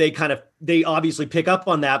 do they obviously pick up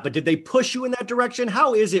on that, but did they push you in that direction?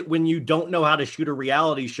 How is it when you don't know how to shoot a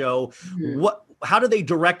reality show? Mm-hmm. How do they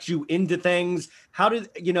direct you into things? How did,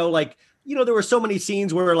 there were so many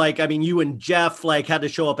scenes where, you and Jeff had to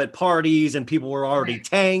show up at parties and people were already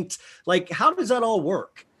tanked. How does that all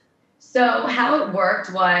work? So how it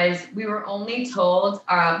worked was we were only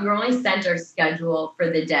sent our schedule for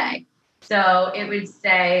the day. So it would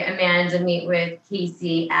say, Amanda, meet with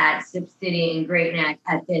Casey at Sip City in Great Neck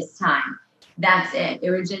at this time. That's it.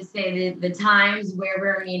 It would just say the times where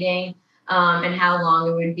we're meeting and how long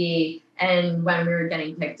it would be and when we were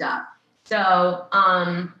getting picked up. So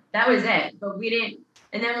that was it. But we didn't.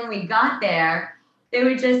 And then when we got there, they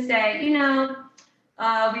would just say,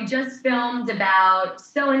 we just filmed about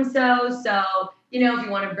so-and-so. So, if you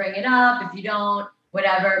want to bring it up, if you don't,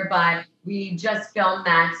 whatever, but we just filmed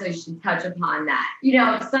that. So you should touch upon that,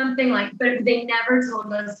 something but they never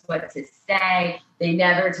told us what to say. They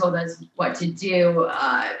never told us what to do.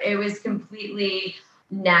 It was completely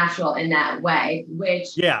natural in that way,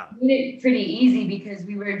 which made it pretty easy because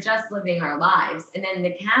we were just living our lives. And then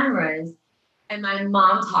the cameras, and my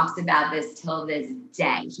mom talks about this till this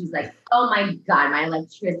day. She's like, oh my God, my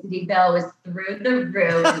electricity bill was through the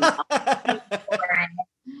roof.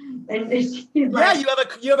 And she's like,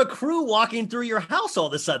 you have a crew walking through your house all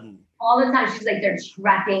of a sudden. All the time. She's like, they're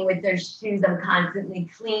trekking with their shoes. I'm constantly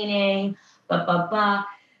cleaning, But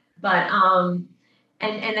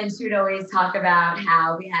and then she would always talk about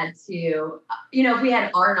how we had to, if we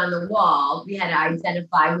had art on the wall, we had to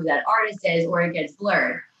identify who that artist is or it gets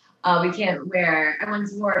blurred. I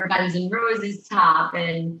once wore a Guns N' Roses top,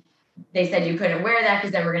 and they said you couldn't wear that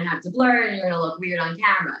because then we're going to have to blur it and you're going to look weird on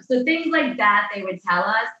camera. So things like that, they would tell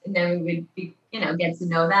us, and then we would be, get to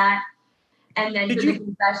know that. And then the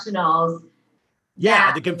confessionals,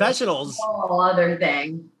 Yeah, the confessionals. A whole other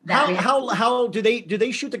thing. How do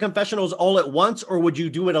they shoot the confessionals all at once, or would you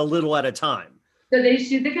do it a little at a time? So they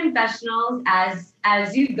shoot the confessionals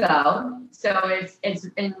as you go. So it's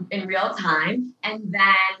in real time. And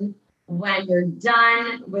then when you're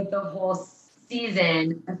done with the whole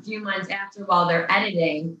season, a few months after, while they're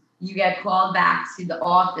editing, you get called back to the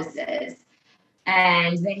offices.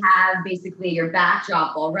 And they have basically your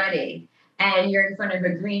backdrop already. And you're in front of a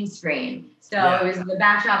green screen. So the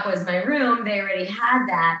backdrop was my room. They already had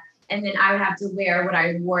that. And then I would have to wear what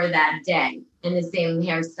I wore that day in the same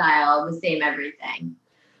hairstyle, the same everything.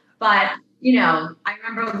 But, I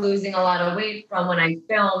remember losing a lot of weight from when I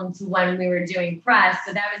filmed to when we were doing press.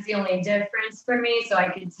 So that was the only difference for me. So I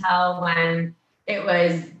could tell when it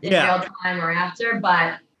was in real time or after.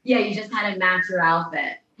 But yeah, you just had to match your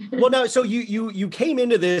outfit. Well, no. So you came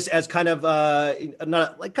into this as kind of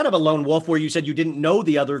not like kind of a lone wolf, where you said you didn't know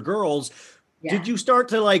the other girls. Yeah. Did you start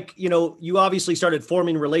to you obviously started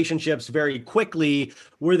forming relationships very quickly.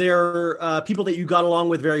 Were there people that you got along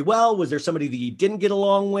with very well? Was there somebody that you didn't get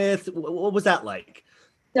along with? What was that like?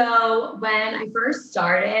 So when I first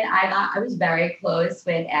started, I was very close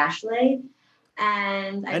with Ashley.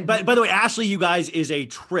 And by the way, Ashley, you guys, is a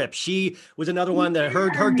trip. She was another one that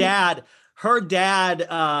her dad,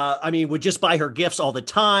 would just buy her gifts all the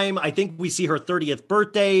time. I think we see her 30th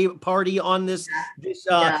birthday party on this.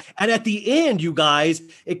 And at the end, you guys,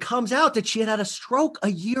 it comes out that she had a stroke a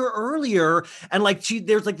year earlier. And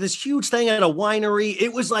there's this huge thing at a winery.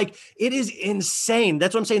 It was it is insane.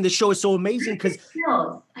 That's what I'm saying. This show is so amazing because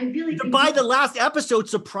by the last episode,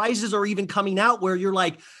 surprises are even coming out where you're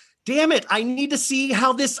like, damn it, I need to see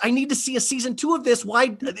a season 2 of this.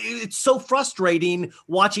 Why? It's so frustrating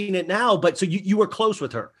watching it now. But so you were close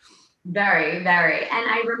with her. Very, very. And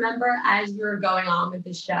I remember as we were going on with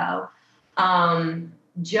the show,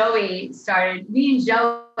 Joey started, me and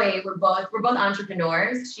Joey we're both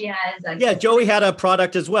entrepreneurs. She has Joey had a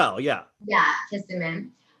product as well. Yeah. Yeah,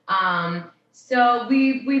 Kissin'. So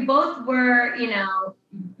we both were,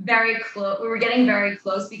 very close. We were getting very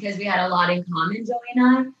close because we had a lot in common, Joey and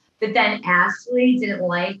I. But then Ashley didn't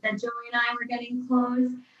like that Joey and I were getting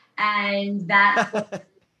close, and that was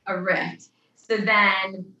a rift. So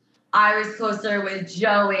then I was closer with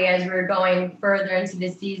Joey as we were going further into the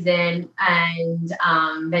season, and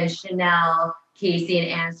then Chanel, Casey,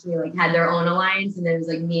 and Ashley had their own alliance, and then it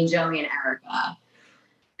was me, Joey, and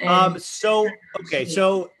Erica. So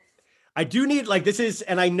I do need this is,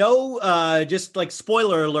 and I know, just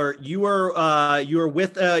spoiler alert, you are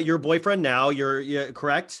with your boyfriend now. You're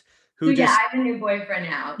correct. I have a new boyfriend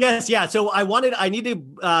now. Yes, yeah. So I need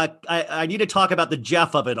to talk about the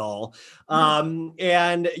Jeff of it all.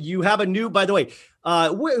 And you have a new. By the way,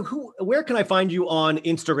 where can I find you on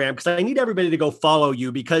Instagram? Because I need everybody to go follow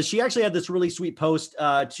you, because she actually had this really sweet post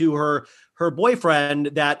to her boyfriend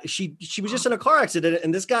that she was just in a car accident,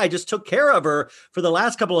 and this guy just took care of her for the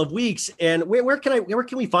last couple of weeks. And where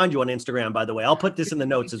can we find you on Instagram? By the way, I'll put this in the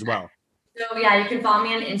notes as well. So you can follow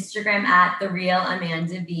me on Instagram at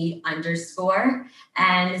 @TheRealAmandaB_,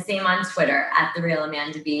 and the same on Twitter at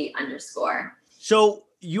 @TheRealAmandaB_. So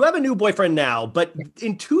you have a new boyfriend now, but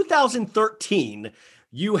in 2013,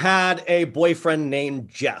 you had a boyfriend named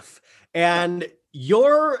Jeff, and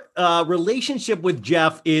your relationship with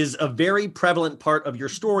Jeff is a very prevalent part of your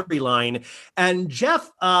storyline. And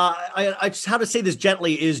Jeff, I just, how to say this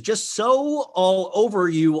gently, is just so all over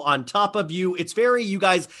you, on top of you. It's very, you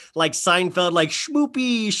guys like Seinfeld,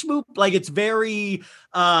 schmoopy, it's very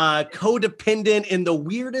codependent in the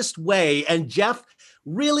weirdest way. And Jeff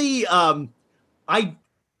really,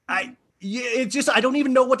 it's just, I don't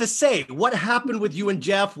even know what to say. What happened with you and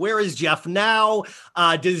Jeff? Where is Jeff now?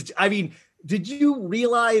 Did you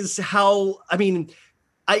realize how, I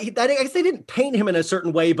guess they didn't paint him in a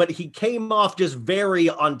certain way, but he came off just very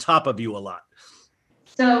on top of you a lot.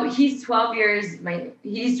 So he's 12 years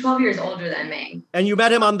older than me. And you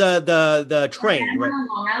met him on the train, right? On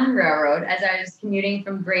the Long Island Railroad, as I was commuting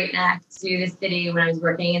from Great Neck to the city when I was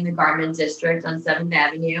working in the garment district on 7th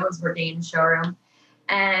Avenue. I was working in a showroom.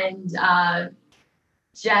 And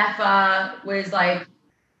Jeff was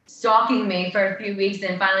stalking me for a few weeks,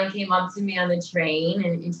 and finally came up to me on the train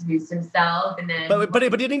and introduced himself. And then, but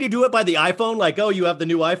didn't he do it by the iPhone? Oh, you have the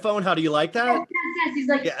new iPhone. How do you like that? Yes. He's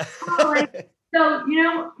so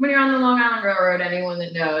when you're on the Long Island Railroad, anyone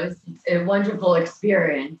that knows, it's a wonderful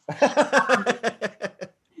experience.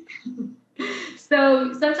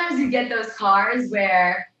 So sometimes you get those cars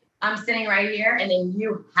where I'm sitting right here, and then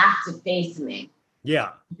you have to face me. Yeah.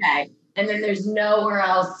 Okay. And then there's nowhere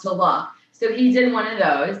else to look. So he did one of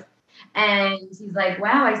those, and he's like,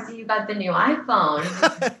 wow, I see you got the new iPhone.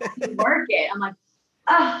 You work it. I'm like,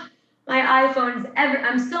 my iPhone's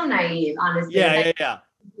I'm so naive, honestly. Yeah.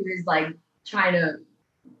 He was like trying to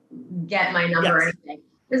get my number or anything.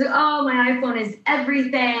 He was like, oh, my iPhone is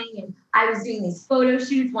everything. And I was doing these photo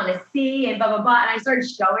shoots, want to see, and blah, blah, blah. And I started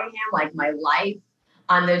showing him like my life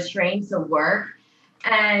on the train to work.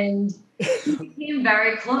 And he became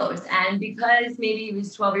very close. And because maybe he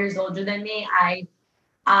was 12 years older than me,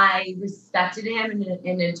 I respected him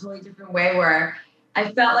in a totally different way, where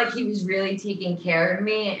I felt like he was really taking care of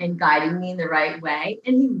me and guiding me in the right way.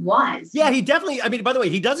 And he was. Yeah, he definitely, I mean, by the way,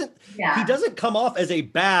 he doesn't come off as a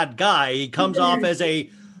bad guy. He comes off as a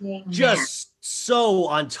just so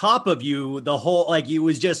on top of you the whole, like, he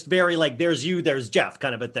was just very like, there's you, there's Jeff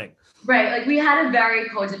kind of a thing. Right. Like, we had a very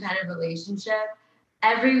codependent relationship.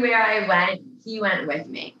 Everywhere I went, he went with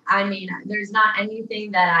me. I mean, there's not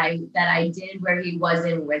anything that I did where he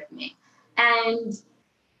wasn't with me. And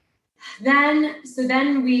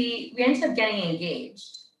then we ended up getting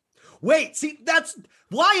engaged. Wait, see,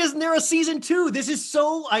 why isn't there a season 2? This is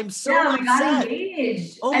I'm so upset. We got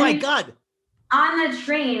engaged. Oh my God. On the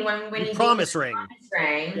train when he promise ring.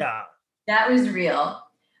 Yeah. That was real.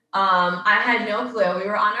 I had no clue. We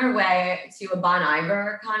were on our way to a Bon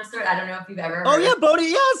Iver concert. I don't know if you've ever heard. Oh yeah, Bodie.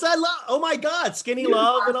 Yes, I love. Oh my God, Skinny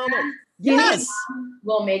Love and all that. Yes,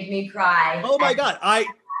 will make me cry. Oh my God,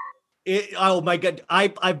 oh my God,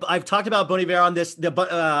 I've talked about Bon Iver on this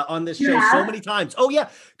show so many times. Oh yeah,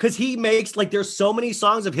 because he makes like there's so many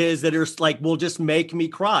songs of his that are like will just make me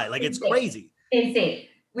cry. Like it's crazy. Insane.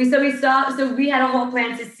 We had a whole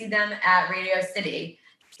plan to see them at Radio City.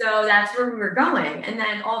 So that's where we were going. And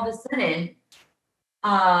then all of a sudden,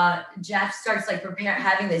 Jeff starts like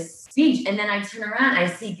having this speech. And then I turn around, I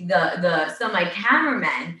see some of my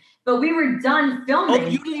cameramen, but we were done filming. Oh,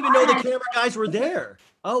 you didn't even know the camera guys were there.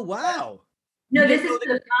 Oh, wow. No, this is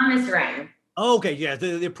the promise ring. Oh, okay. Yeah.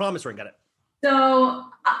 The promise ring. Got it. So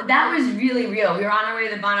that was really real. We were on our way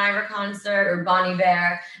to the Bon Iver concert or Bon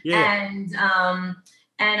Iver. Yeah.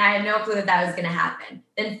 And I had no clue that was going to happen.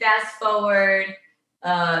 Then fast forward,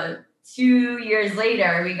 2 years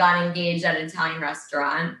later, we got engaged at an Italian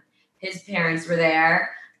restaurant. His parents were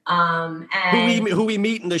there. And who we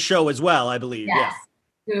meet in the show as well, I believe. Yes.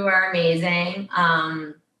 Yeah. Who are amazing.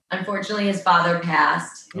 Unfortunately, his father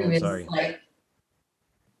passed, who is like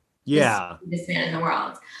the sweetest man in the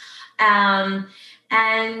world.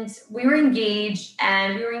 And we were engaged,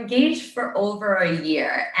 for over a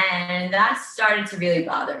year. And that started to really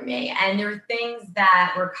bother me. And there were things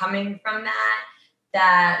that were coming from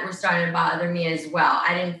that were starting to bother me as well.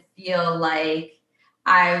 I didn't feel like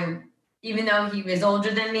even though he was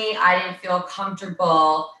older than me, I didn't feel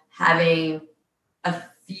comfortable having a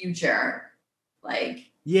future.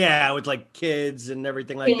 With like kids and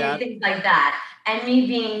everything like that. Things like that. And me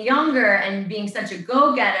being younger and being such a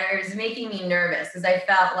go-getter is making me nervous because I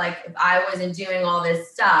felt like if I wasn't doing all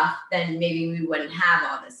this stuff, then maybe we wouldn't have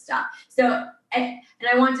all this stuff. So, and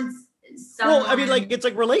I wanted someone. Well, I mean, like, it's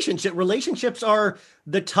like relationships are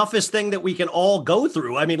the toughest thing that we can all go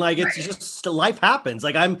through. I mean, like, it's just life happens.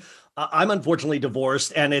 Like I'm unfortunately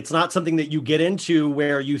divorced, and it's not something that you get into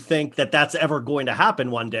where you think that that's ever going to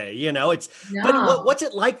happen one day, you know, but what's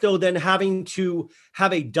it like though, then having to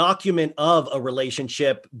have a document of a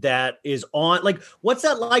relationship that is on, like, what's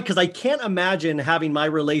that like? Cause I can't imagine having my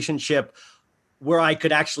relationship where I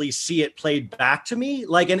could actually see it played back to me.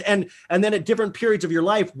 Like, and then at different periods of your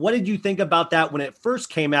life, what did you think about that when it first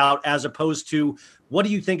came out, as opposed to what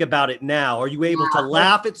do you think about it now? Are you able to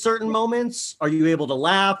laugh at certain moments? Are you able to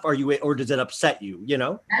laugh? Or does it upset you? You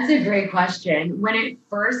know? That's a great question. When it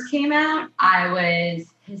first came out, I was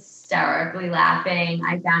hysterically laughing.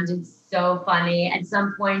 I found it so funny. At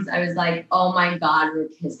some points, I was like, oh my God, we're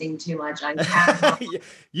kissing too much on camera.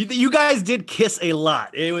 You guys did kiss a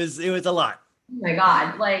lot. It was a lot. Oh my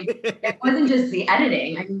God. Like, it wasn't just the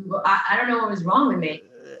editing. I mean, I don't know what was wrong with me.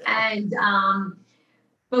 And,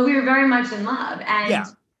 but we were very much in love. And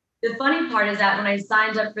the funny part is that when I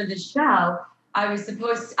signed up for the show, I was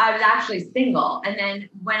actually single. And then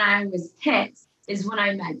when I was picked is when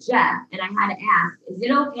I met Jeff, and I had to ask, is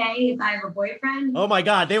it okay if I have a boyfriend? Oh my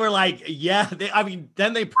God. They were like, yeah.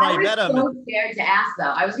 Then they probably met him. I was so scared to ask though.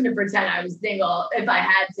 I was going to pretend I was single if I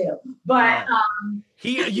had to, but,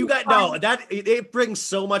 it brings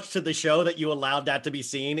so much to the show that you allowed that to be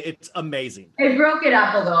seen. It's amazing. It broke it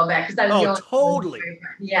up a little bit because I was totally.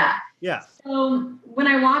 Yeah. Yeah. So when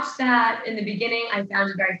I watched that in the beginning, I found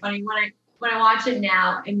it very funny. When I watch it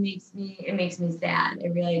now, it makes me sad. It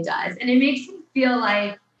really does. And it makes me feel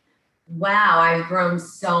like, wow, I've grown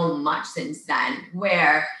so much since then,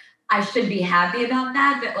 where I should be happy about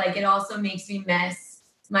that. But like, it also makes me miss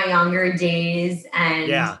my younger days.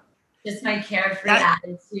 And just my carefree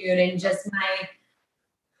attitude and just my,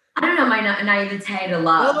 I don't know, my naivete to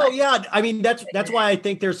love. Oh yeah, I mean that's why I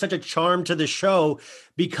think there's such a charm to the show,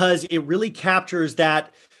 because it really captures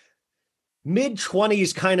that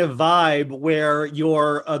mid-20s kind of vibe where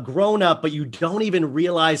you're a grown-up, but you don't even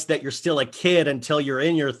realize that you're still a kid until you're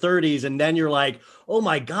in your 30s. And then you're like, oh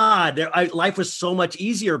my God, life was so much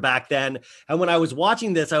easier back then. And when I was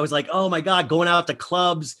watching this, I was like, oh my God, going out to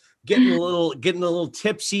clubs, getting a little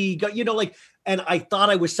tipsy, and I thought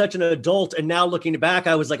I was such an adult. And now looking back,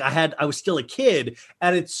 I was like, I was still a kid.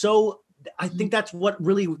 And I think that's what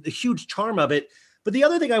really the huge charm of it. But the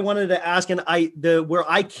other thing I wanted to ask, and where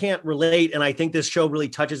I can't relate, and I think this show really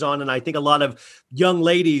touches on, and I think a lot of young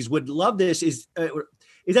ladies would love this, is that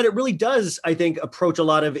it really does, I think, approach a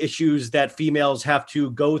lot of issues that females have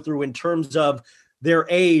to go through in terms of their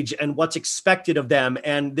age and what's expected of them.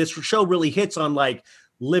 And this show really hits on like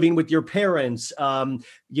living with your parents. So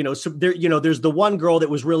there's the one girl that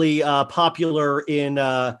was really popular in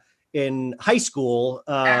high school,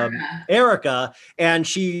 Erica, and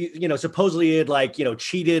she, supposedly had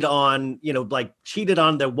cheated on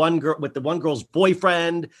the one girl with the one girl's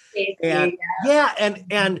boyfriend, and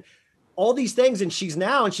and all these things. And she's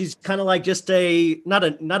kind of like just not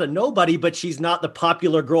a nobody, but she's not the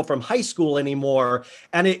popular girl from high school anymore.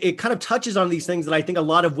 And it kind of touches on these things that I think a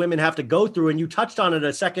lot of women have to go through. And you touched on it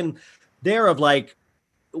a second there of like,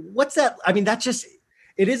 what's that? I mean, that's just,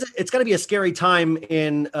 it's got to be a scary time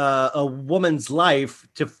in a woman's life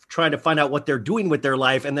to try to find out what they're doing with their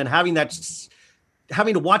life, and then having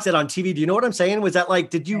to watch that on TV. Do you know what I'm saying? Was that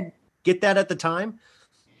like, did you get that at the time?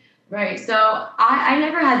 Right. So I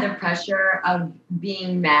never had the pressure of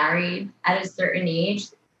being married at a certain age.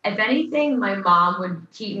 If anything, my mom would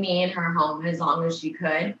keep me in her home as long as she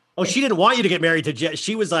could. Oh, she didn't want you to get married to Jeff.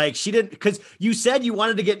 She was like, she didn't, because you said you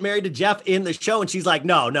wanted to get married to Jeff in the show, and she's like,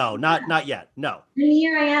 no, not yet, no. And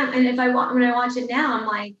here I am, and when I watch it now, I'm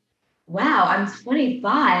like, wow, I'm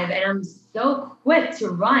 25, and I'm so quick to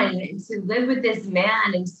run and to live with this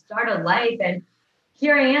man and start a life, and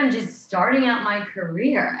here I am just starting out my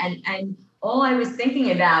career, and all I was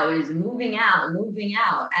thinking about was moving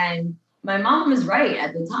out, and my mom was right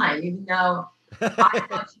at the time, even though I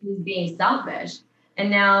thought she was being selfish. And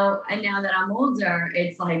now that I'm older,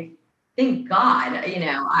 it's like, thank God,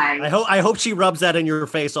 I hope she rubs that in your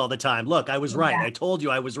face all the time. Look, I was right. I told you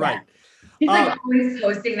I was right. She's like always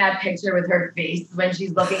posting that picture with her face when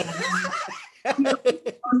she's looking at me. She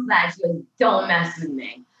posts that. She goes, don't mess with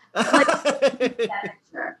me. That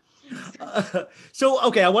picture. So,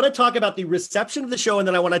 okay, I want to talk about the reception of the show, and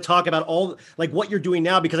then I want to talk about all like what you're doing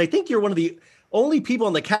now, because I think you're one of the only people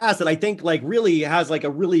in the cast that I think like really has like a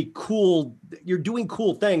really cool, you're doing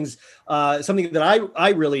cool things. Something that I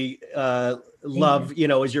really love,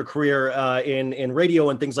 is your career in radio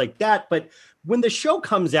and things like that. But when the show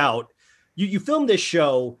comes out, you film this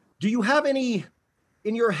show, do you have any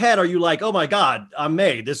in your head? Are you like, oh my God, I'm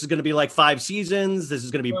made. This is going to be like 5 seasons. This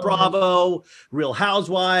is going to be Bravo, Real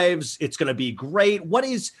Housewives. It's going to be great. What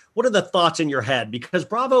are the thoughts in your head? Because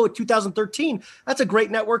Bravo 2013, that's a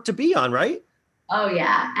great network to be on, right? Oh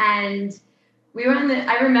yeah, and we were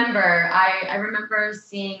I remember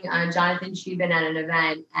seeing Jonathan Cheban at an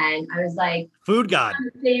event, and I was like, "Food God."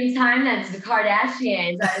 At the same time as the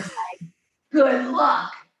Kardashians, I was like, "Good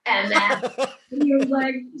luck," and then he was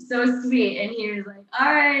like, so sweet, and he was like,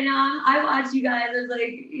 "All right, I watch you guys." I was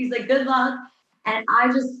like, he's like, "Good luck," and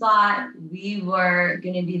I just thought we were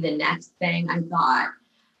gonna be the next thing. I thought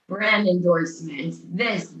brand endorsements,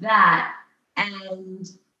 this, that, and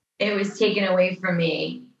it was taken away from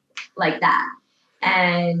me like that.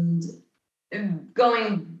 And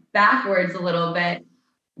going backwards a little bit,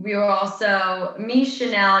 we were also, me,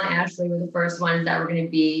 Chanel, and Ashley were the first ones that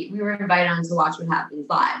we were invited on to Watch What Happens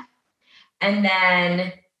Live. And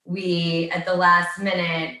then we, at the last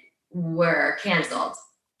minute, were canceled.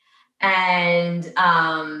 And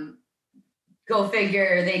go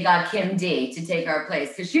figure, they got Kim D to take our place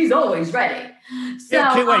because she's always ready.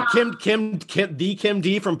 So Kim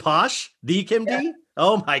D from Posh, the Kim D.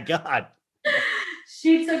 Oh my God,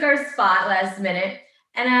 she took our spot last minute,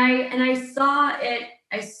 and I saw it.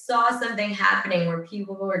 I saw something happening where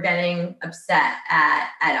people were getting upset at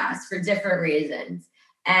us for different reasons,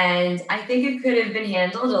 and I think it could have been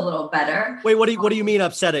handled a little better. Wait, what do you mean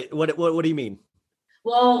upset? It? What do you mean?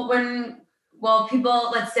 Well,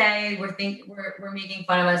 people, let's say we're making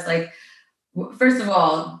fun of us, like, first of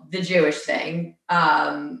all, the Jewish thing.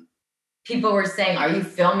 People were saying, "Are you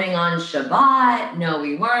filming on Shabbat?" No,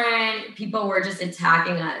 we weren't. People were just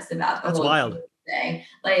attacking us about the whole wild thing.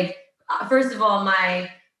 Like, first of all,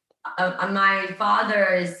 my my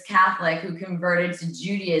father is Catholic who converted to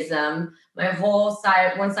Judaism. My whole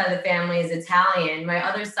side, one side of the family is Italian. My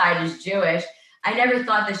other side is Jewish. I never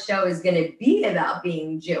thought the show was going to be about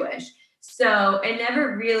being Jewish. So I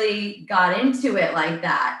never really got into it like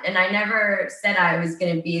that. And I never said I was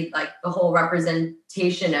going to be like the whole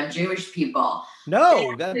representation of Jewish people.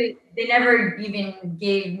 No. They never even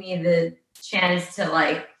gave me the chance to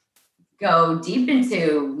like go deep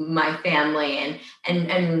into my family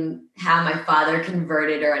and how my father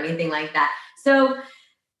converted or anything like that. So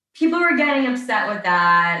people were getting upset with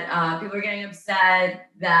that. People were getting upset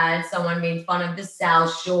that someone made fun of the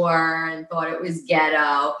South Shore and thought it was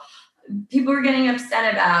ghetto. People were getting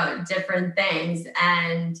upset about different things,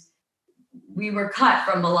 and we were cut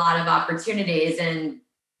from a lot of opportunities. And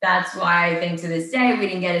that's why I think to this day we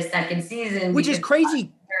didn't get a second season. Which is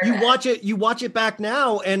crazy. You watch it back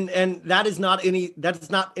now, and that's not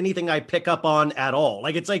anything I pick up on at all.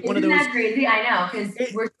 Like, it's like one of those. Isn't that crazy? I know,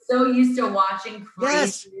 because we're so used to watching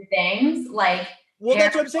crazy things. Like, well,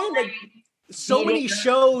 that's what I'm saying. Like, so many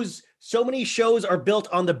shows are built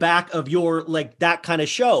on the back of your, like, that kind of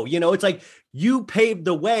show. You know, it's like you paved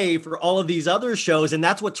the way for all of these other shows, and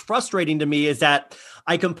that's what's frustrating to me is that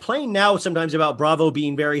I complain now sometimes about Bravo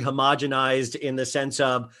being very homogenized in the sense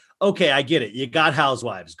of, okay, I get it. You got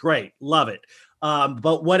Housewives. Great. Love it.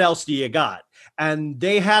 But what else do you got? And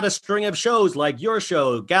they had a string of shows like your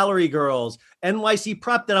show, Gallery Girls, NYC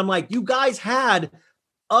Prep, that I'm like, you guys had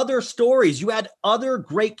other stories. You had other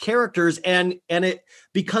great characters, and it,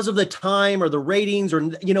 because of the time or the ratings, or,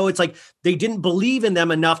 you know, it's like they didn't believe in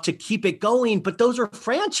them enough to keep it going. But those are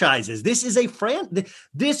franchises. This was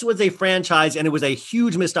a franchise, and it was a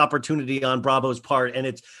huge missed opportunity on Bravo's part.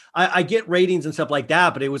 And I get ratings and stuff like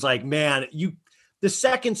that, but it was like, man, the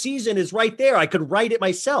second season is right there. I could write it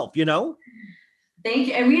myself, you know? Thank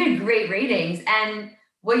you. And we had great ratings. And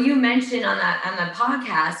what you mentioned on the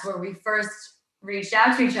podcast where we first reached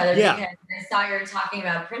out to each other, because I saw you were talking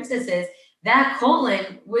about princesses, that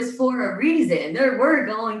colon was for a reason. There were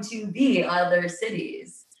going to be other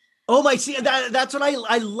cities. Oh my, see, that's what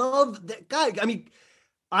I love. That guy. I mean,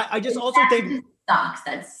 I just also think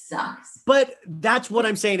that sucks. But that's what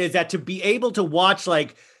I'm saying, is that to be able to watch,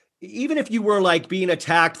 like, even if you were like being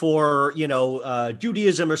attacked for, you know,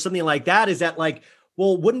 Judaism or something like that, is that like,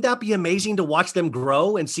 well, wouldn't that be amazing to watch them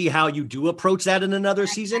grow and see how you do approach that in another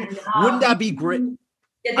season? Wouldn't that be great?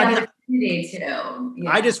 I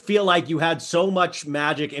just feel like you had so much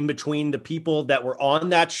magic in between the people that were on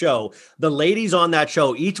that show, the ladies on that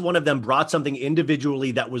show. Each one of them brought something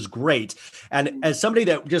individually that was great. And as somebody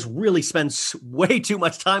that just really spends way too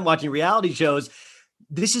much time watching reality shows,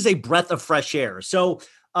 this is a breath of fresh air. So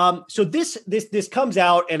this comes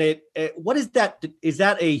out, and what is that? Is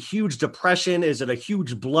that a huge depression? Is it a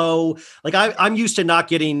huge blow? Like, I'm used to not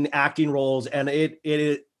getting acting roles, and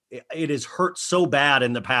it has hurt so bad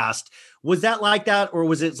in the past. Was that like that? Or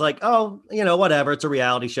was it like, oh, you know, whatever, it's a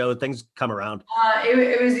reality show, things come around?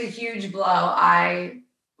 It was a huge blow. I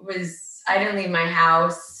didn't leave my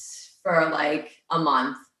house for like a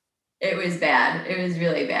month. It was bad. It was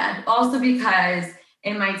really bad. Also because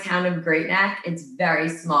in my town of Great Neck, it's very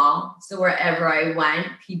small. So wherever I went,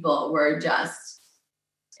 people were just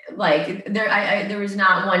like, there was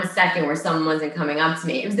not 1 second where someone wasn't coming up to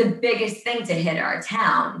me. It was the biggest thing to hit our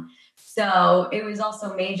town. So it was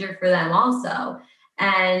also major for them also.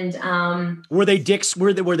 And were they dicks?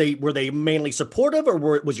 Were they mainly supportive, or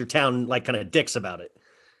was your town like kind of dicks about it?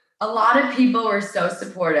 A lot of people were so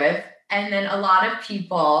supportive. And then a lot of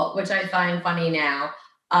people, which I find funny now,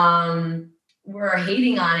 were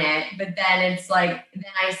hating on it, but then it's like, then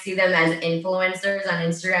I see them as influencers on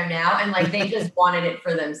Instagram now, and like they just wanted it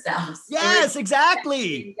for themselves. Yes,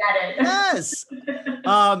 exactly. Get it. Yes.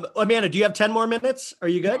 Amanda, do you have 10 more minutes? Are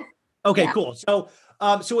you good? Okay, cool. So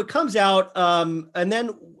it comes out, and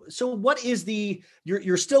then, so what is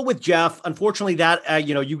you're still with Jeff. Unfortunately, that,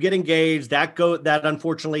 you get engaged, that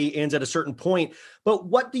unfortunately ends at a certain point, but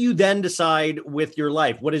what do you then decide with your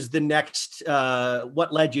life? What is the next,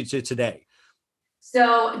 what led you to today?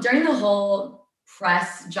 So during the whole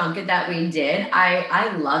press junket that we did,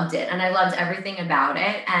 I loved it, and I loved everything about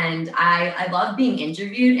it. And I loved being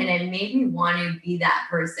interviewed, and it made me want to be that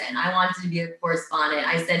person. I wanted to be a correspondent.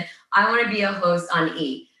 I said, I want to be a host on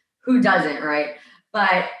E. Who doesn't, right?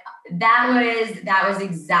 But that was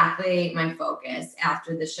exactly my focus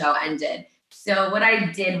after the show ended. So what I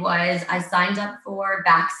did was I signed up for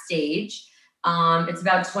Backstage. It's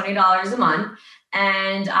about $20 a month.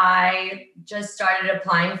 And I just started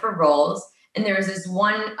applying for roles. And there was this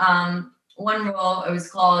one role, it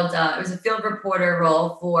was called, it was a field reporter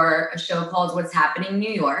role for a show called What's Happening in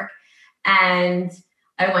New York. And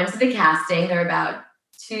I went to the casting. There were about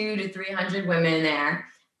 200 to 300 women there,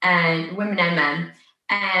 and women and men.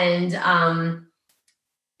 And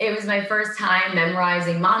it was my first time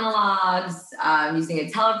memorizing monologues, using a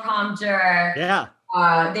teleprompter. Yeah.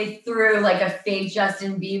 They threw like a fake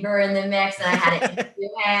Justin Bieber in the mix, and I had to interview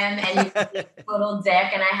him, and he was this little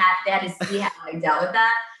dick, and they had to see how I dealt with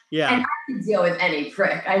that. Yeah. And I could deal with any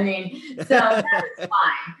prick. I mean, so that was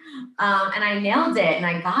fine. And I nailed it, and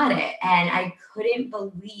I got it, and I couldn't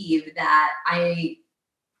believe that I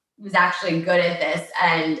was actually good at this,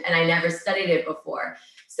 and I never studied it before.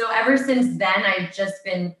 So ever since then, I've just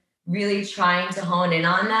been really trying to hone in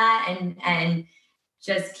on that and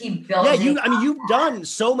just keep building. Yeah, you've done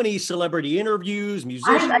so many celebrity interviews,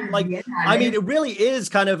 musicians. It really is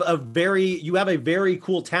kind of you have a very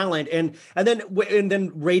cool talent, and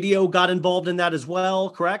then radio got involved in that as well,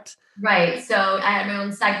 correct? Right. So I had my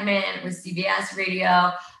own segment with CBS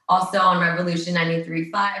Radio, also on Revolution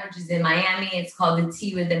 93.5, which is in Miami. It's called The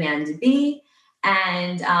Tea with Amanda B.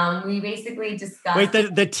 And we basically discussed. Wait,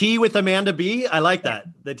 the tea with Amanda B? I like that.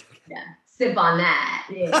 Yeah, sip on that.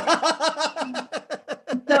 Yeah.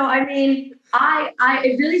 So, I mean,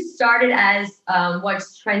 it really started as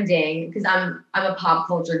what's trending, because I'm a pop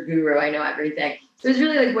culture guru. I know everything. So it's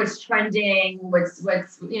really like what's trending, what's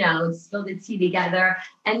let's spill the tea together.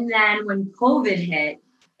 And then when COVID hit,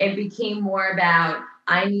 it became more about,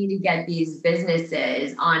 I need to get these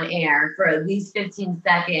businesses on air for at least 15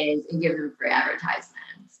 seconds and give them free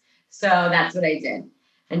advertisements. So that's what I did.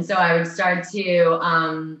 And so I would start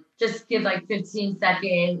to just give like 15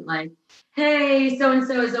 second, like, hey,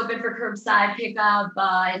 so-and-so is open for curbside pickup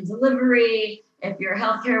and delivery. If you're a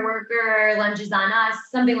healthcare worker, lunch is on us,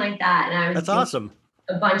 something like that. And I was That's awesome.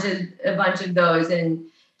 A bunch of those, and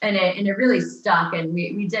it really stuck, and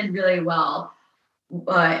we did really well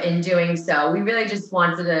in doing so. We really just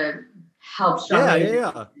wanted to help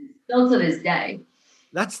show still to this day.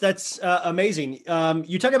 That's amazing.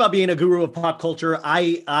 You talk about being a guru of pop culture.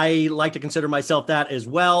 I like to consider myself that as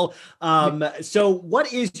well. So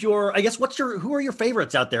what is who are your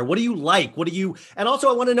favorites out there? What do you like? And also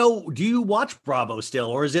I want to know, do you watch Bravo still,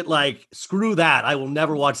 or is it like, screw that, I will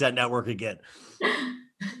never watch that network again?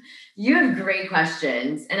 You have great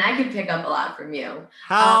questions, and I can pick up a lot from you.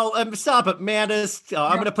 Stop it, Amanda.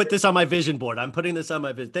 I'm going to put this on my vision board. I'm putting this on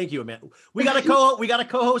my vision. Thank you, Amanda. We got to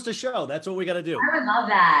co-host a show. That's what we got to do. I would love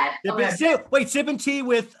that. Sipping tea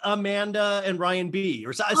with Amanda and Ryan B.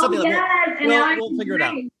 or something like that. We'll figure it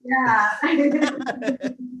out. Yeah.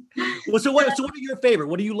 Well, so what are your favorite?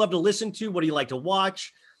 What do you love to listen to? What do you like to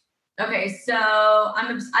watch? Okay, so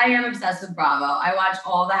I am obsessed with Bravo. I watch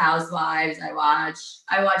all the Housewives. I watch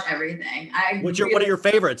everything. What are your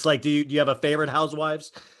favorites? Like, do you have a favorite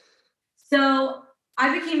Housewives? So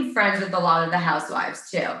I became friends with a lot of the Housewives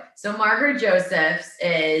too. So Margaret Josephs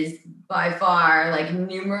is by far like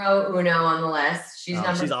numero uno on the list. She's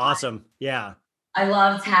number 5. Awesome. Yeah. I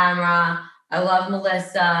love Tamra. I love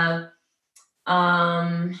Melissa.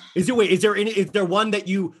 Is there one that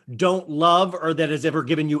you don't love or that has ever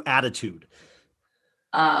given you attitude?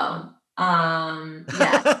 Yeah.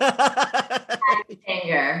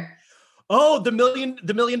 Anger. Oh, the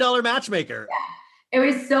 $1 million matchmaker. Yeah. It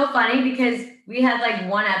was so funny because we had like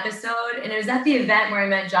one episode, and it was at the event where I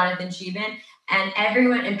met Jonathan Cheban, and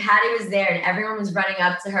Patty was there, and everyone was running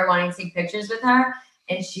up to her wanting to take pictures with her.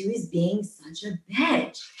 And she was being such a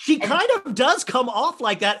bitch. She kind of does come off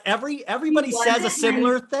like that. Everybody says a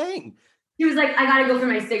similar thing. She was like, I gotta go for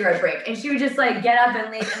my cigarette break. And she would just like get up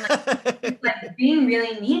and leave, and like being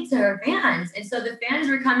really mean to her fans. And so the fans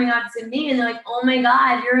were coming up to me and they're like, oh my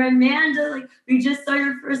God, you're Amanda. Like, we just saw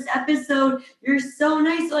your first episode. You're so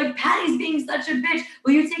nice. So, like, Patty's being such a bitch.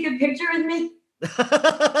 Will you take a picture with me?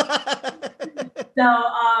 So,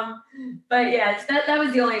 but yeah, that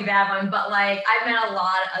was the only bad one. But like, I've met a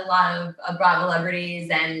lot of Bravo celebrities,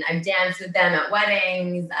 and I've danced with them at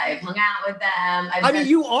weddings. I've hung out with them.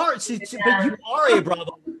 You are a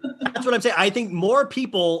Bravo. That's what I'm saying. I think more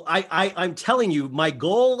people. I'm telling you, my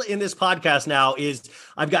goal in this podcast now is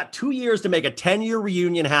I've got 2 years to make a 10-year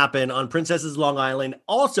reunion happen on Princesses Long Island.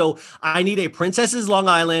 Also, I need a Princesses Long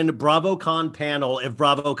Island BravoCon panel if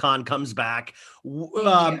BravoCon comes back.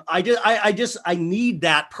 I need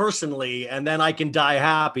that personally, and then I can die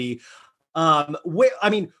happy. When's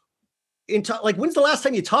the last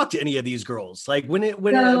time you talked to any of these girls? Like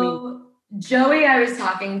Joey, I was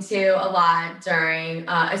talking to a lot during,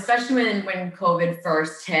 especially when COVID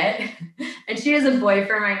first hit, and she has a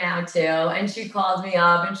boyfriend right now too. And she calls me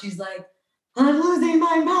up and she's like, I'm losing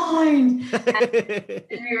my mind. and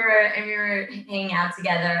we were hanging out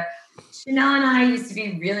together. Chanel and I used to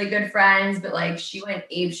be really good friends, but like she went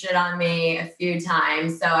apeshit on me a few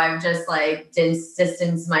times. So I've just like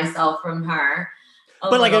distanced myself from her.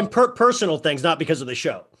 But like in personal things, not because of the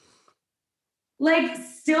show. Like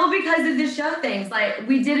still because of the show things. Like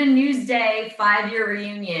we did a Newsday 5-year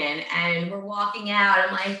reunion and we're walking out.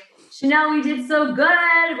 I'm like, Chanel, we did so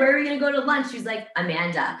good. Where are we going to go to lunch? She's like,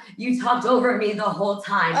 Amanda, you talked over me the whole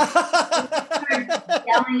time.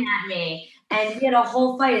 Yelling at me. And we had a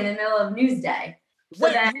whole fight in the middle of Newsday.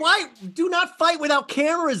 So Why? Do not fight without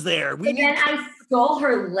cameras there. I stole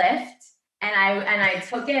her lift and I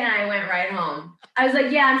took it and I went right home. I was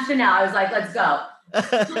like, yeah, I'm Chanel. I was like, let's go.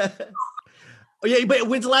 Oh yeah, but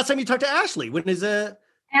when's the last time you talked to Ashley? When is it?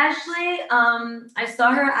 Ashley, I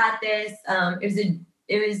saw her at this.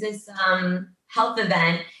 It was this health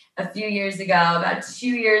event a few years ago, about 2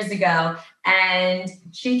 years ago, and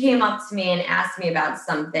she came up to me and asked me about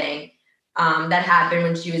something that happened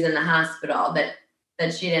when she was in the hospital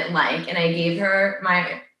that she didn't like, and I gave her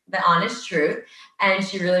the honest truth, and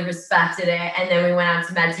she really respected it. And then we went out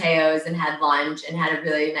to Mateo's and had lunch and had a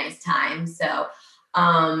really nice time. So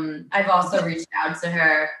I've also reached out to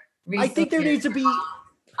her recently. I think there needs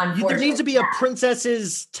to be a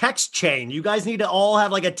princess's text chain. You guys need to all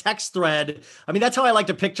have like a text thread. I mean, that's how I like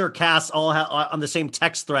to picture casts all on the same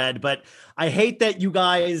text thread. But I hate that you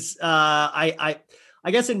guys. I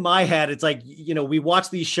guess in my head, it's like, you know, we watch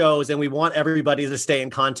these shows and we want everybody to stay in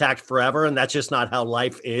contact forever, and that's just not how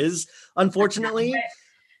life is, unfortunately.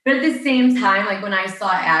 But at the same time, like when I saw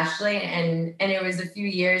Ashley and it was a few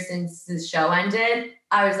years since the show ended,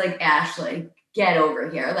 I was like, Ashley, get over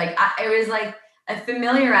here. Like it was like it's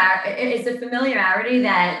a familiarity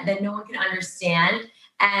that no one can understand.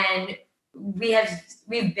 And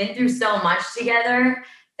we've been through so much together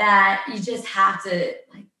that you just have to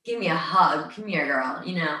like, give me a hug. Come here, girl,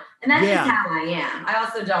 you know? And that's just how I am. I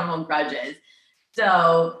also don't hold grudges.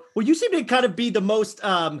 So. Well, you seem to kind of be the most,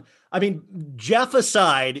 I mean, Jeff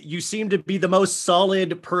aside, you seem to be the most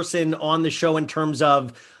solid person on the show in terms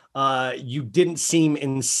of you didn't seem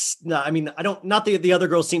not the other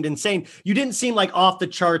girls seemed insane. You didn't seem like off the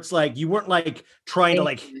charts. Like you weren't like trying to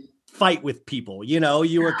like fight with people, you know,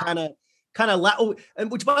 you were kind of and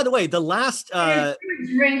which, by the way, the last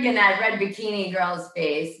drinking that red bikini girl's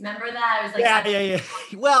face. Remember that? I was like, yeah.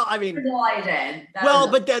 Well, I mean, that's all I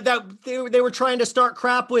did. But they were trying to start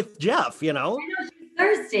crap with Jeff, you know. I know she's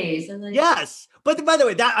thirsty. So like, yes, but by the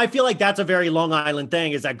way, that I feel like that's a very Long Island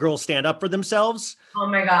thing. Is that girls stand up for themselves? Oh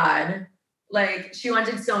my god! Like she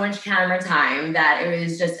wanted so much camera time that it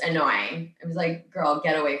was just annoying. It was like, girl,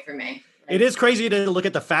 get away from me. It is crazy to look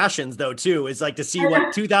at the fashions, though, too. It's like to see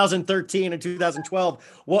what 2013 and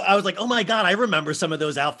 2012. Well, I was like, oh, my God, I remember some of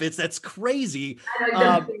those outfits. That's crazy. I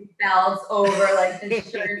like the big belts over like the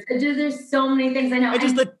shirts. There's so many things I know. And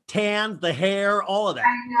just the tan, the hair, all of that.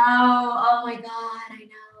 I know. Oh, my God. I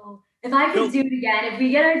know. If I could do it again, if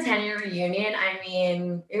we get our 10-year reunion, I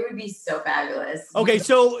mean, it would be so fabulous. Okay,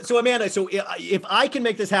 so Amanda, so if I can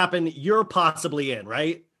make this happen, you're possibly in,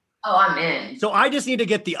 right? Oh, I'm in. So I just need to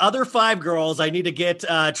get the other 5 girls. I need to get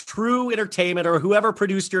True Entertainment or whoever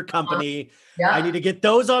produced your company. Yeah. I need to get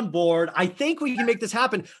those on board. I think we can make this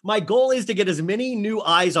happen. My goal is to get as many new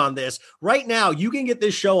eyes on this. Right now, you can get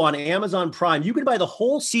this show on Amazon Prime. You can buy the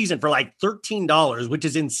whole season for like $13, which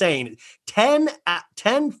is insane. 10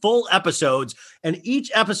 full episodes, and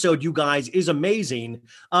each episode, you guys, is amazing.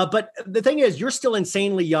 But the thing is, you're still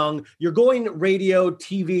insanely young. You're going radio,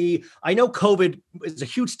 TV. I know COVID is a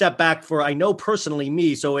huge step back for, I know personally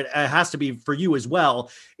me, so it has to be for you as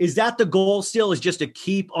well. Is that the goal still, is just to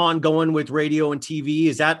keep on going with radio and TV?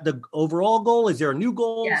 Is that the overall goal? Is there a new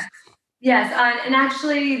goal? Yes. And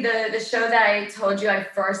actually the show that I told you I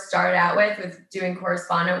first started out with doing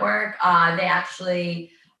correspondent work, they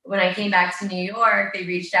actually, when I came back to New York, they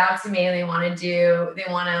reached out to me and they want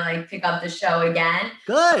to like pick up the show again.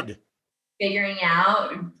 Good. Figuring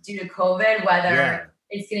out due to COVID, whether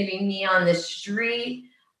it's going to be me on the street,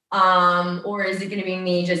 or is it going to be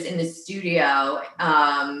me just in the studio,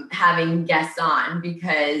 having guests on,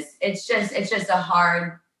 because it's just a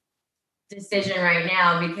hard decision right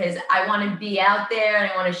now, because I want to be out there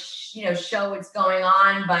and I want to, show what's going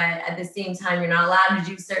on. But at the same time, you're not allowed to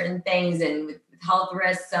do certain things and with health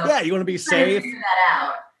risks. So yeah, you want to be safe. Figure that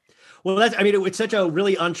out. Well, it's such a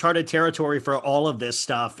really uncharted territory for all of this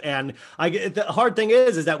stuff. And the hard thing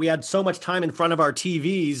is that we had so much time in front of our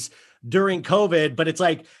TVs during COVID, but it's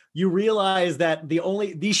like you realize that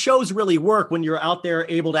these shows really work when you're out there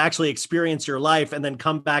able to actually experience your life and then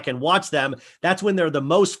come back and watch them. That's when they're the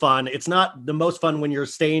most fun. It's not the most fun when you're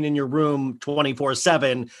staying in your room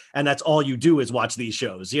 24/7 and that's all you do is watch these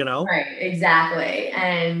shows, you know? Right, exactly.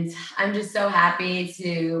 And I'm just so happy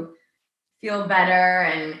to feel better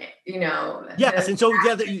and, Yes. And so,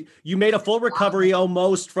 you made a full recovery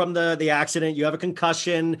almost from the accident. You have a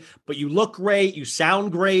concussion, but you look great. You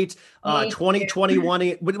sound great.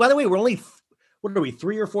 2021. By the way, we're only, what are we,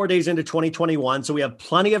 3 or 4 days into 2021. So we have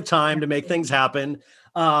plenty of time to make things happen.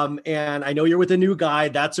 And I know you're with a new guy.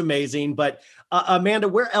 That's amazing. But Amanda,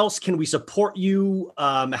 where else can we support you?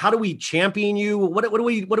 How do we champion you? What do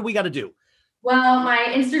we got to do? Well, my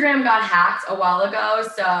Instagram got hacked a while ago,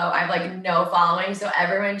 so I have like no following. So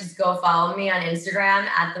everyone just go follow me on Instagram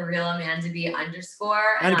at @therealamandab_.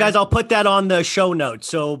 And guys, I'll put that on the show notes.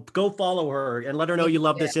 So go follow her and let her know you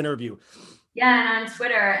love this interview. Yeah, and on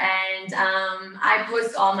Twitter. And I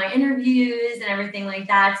post all my interviews and everything like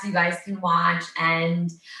that, so you guys can watch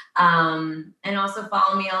and also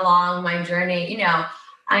follow me along my journey.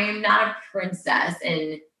 I am not a princess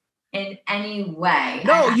in any way.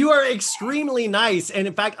 No, you are extremely nice. And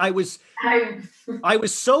in fact, I was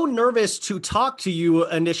so nervous to talk to you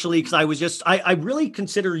initially because I really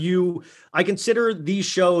consider I consider these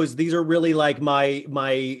shows, these are really like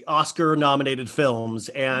my Oscar nominated films,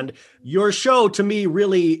 and your show to me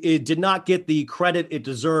really, it did not get the credit it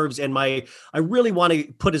deserves. And I really want to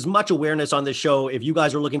put as much awareness on this show. If you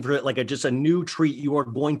guys are looking for like just a new treat, you are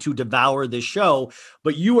going to devour this show,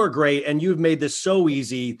 but you are great. And you've made this so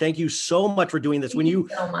easy. Thank you so much for doing this. When you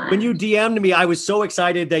DM'd me, I was so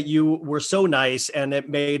excited that you were so nice and it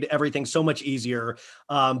made everything so much easier.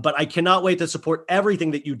 But I cannot wait to support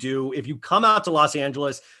everything that you do. If you come out to Los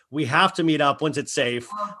Angeles, we have to meet up once it's safe.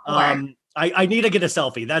 I need to get a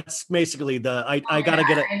selfie. That's basically I gotta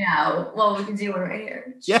get it. I know. Well, we can do one right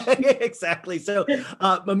here. Yeah, exactly. So,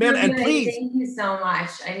 Amanda, and please, thank you so much.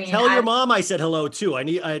 I mean, tell your mom I said hello too.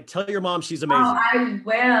 I tell your mom she's amazing. Oh,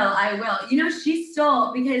 I will. She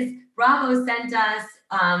stole because Bravo sent us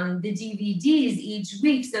the DVDs each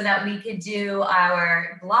week so that we could do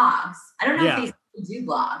our blogs. I don't know if they still do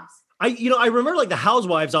blogs. I remember like the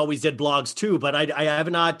Housewives always did blogs too, but I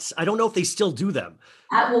don't know if they still do them.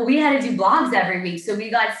 Well, we had to do blogs every week. So we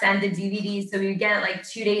got sent the DVDs. So we would get it like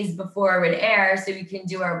 2 days before it would air so we can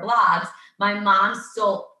do our blogs. My mom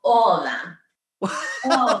stole all of them.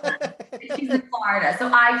 All of them. She's in Florida, so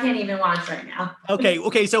I can't even watch right now.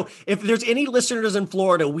 Okay. So if there's any listeners in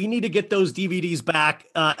Florida, we need to get those DVDs back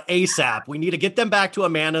ASAP. We need to get them back to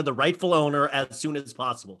Amanda, the rightful owner, as soon as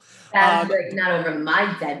possible. That's not over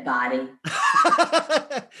my dead body.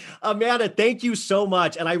 Amanda, thank you so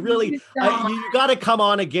much. And I really, you got to come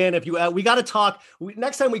on again. If you, we got to talk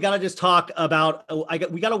next time. We got to just talk about,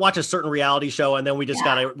 we got to watch a certain reality show and then we just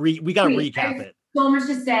got to recap it. So much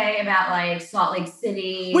to say about like Salt Lake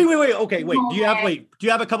City. Wait. Okay, wait. Do you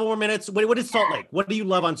have a couple more minutes? What is Salt Lake? What do you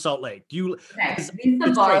love on Salt Lake? Lisa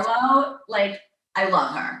Barlow, like I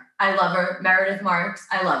love her. Meredith Marks,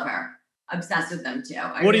 I love her. Obsessed with them too.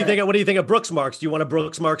 What do you think? What do you think of Brooks Marks? Do you want a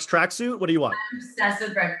Brooks Marks tracksuit? What do you want? I'm obsessed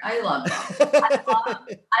with Brooks. I love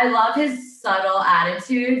them. I love his subtle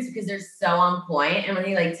attitudes because they're so on point. And when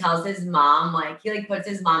he like tells his mom, like he like puts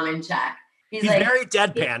his mom in check. He's like, very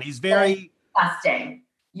deadpan. He's very disgusting.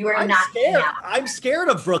 You are not scared. I'm scared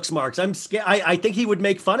of Brooks Marks. I'm scared. I think he would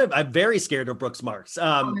make fun of. I'm very scared of Brooks Marks.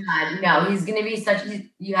 Oh my God, no, he's going to be such.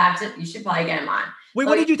 You should probably get him on. Wait,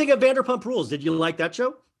 what did you think of Vanderpump Rules? Did you like that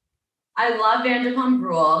show? I love Vanderpump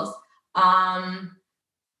Rules.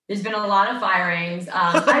 There's been a lot of firings.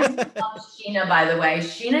 I love Sheena, by the way.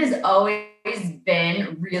 Sheena's always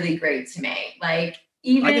been really great to me. Like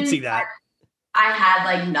even I can see that. I had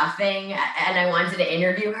like nothing and I wanted to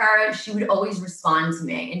interview her, she would always respond to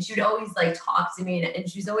me and she would always like talk to me and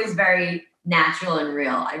she's always very natural and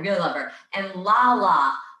real. I really love her. And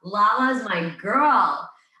Lala's my girl.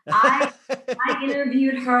 I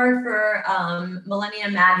interviewed her for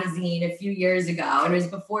Millennium Magazine a few years ago. And it was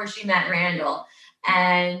before she met Randall.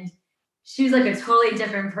 And she was like a totally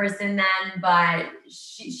different person then, but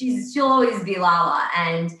she'll always be Lala.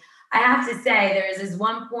 And I have to say, there was this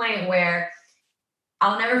one point where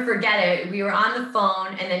I'll never forget it. We were on the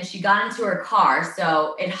phone and then she got into her car.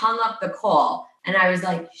 So it hung up the call. And I was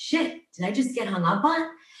like, shit, did I just get hung up on?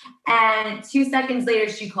 And 2 seconds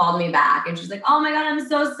later, she called me back and she's like, oh my God, I'm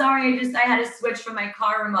so sorry. I had to switch from my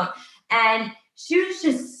car remote. And she was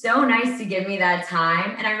just so nice to give me that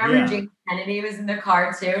time. And I remember James Kennedy was in the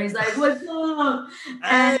car too. And he's like, what's up?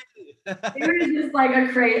 And It was just like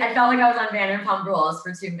a crazy. I felt like I was on Vanderpump Rules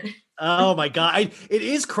for 2 minutes. Oh my God. It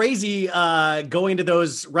is crazy going to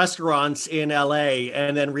those restaurants in LA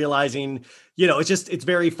and then realizing, it's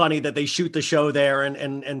very funny that they shoot the show there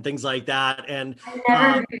and things like that. And I've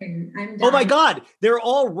never been. I'm oh my dying. God, they're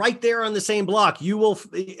all right there on the same block. You will,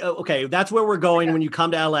 okay, that's where we're going when you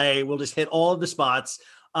come to LA. We'll just hit all of the spots.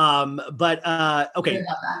 Okay,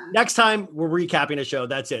 next time we're recapping a show.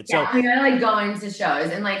 That's it. Yeah, So we gotta go into shows,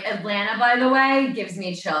 and Atlanta, by the way, gives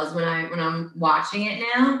me chills when I'm watching it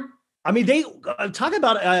now. I mean, they talk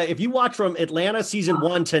about if you watch from Atlanta season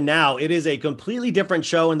 1 to now, it is a completely different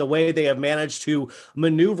show in the way they have managed to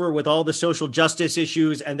maneuver with all the social justice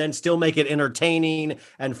issues and then still make it entertaining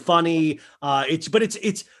and funny.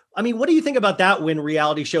 It's. I mean, what do you think about that when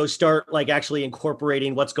reality shows start actually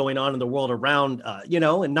incorporating what's going on in the world around,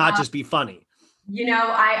 and not just be funny?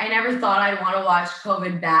 I never thought I'd want to watch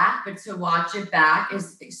COVID back, but to watch it back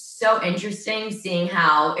is so interesting, seeing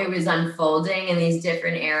how it was unfolding in these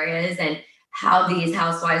different areas and how these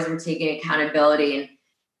housewives were taking accountability, and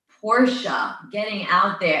Portia getting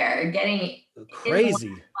out there, getting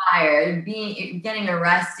crazy, fired, getting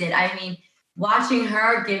arrested. I mean, watching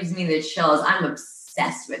her gives me the chills. I'm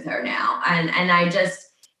obsessed with her now. And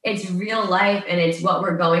it's real life, and it's what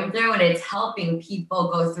we're going through, and it's helping people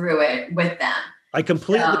go through it with them. I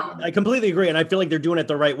completely agree. And I feel like they're doing it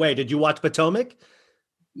the right way. Did you watch Potomac?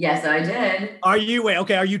 Yes, I did. Are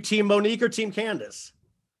you team Monique or team Candace?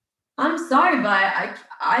 I'm sorry, but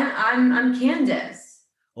I'm Candace.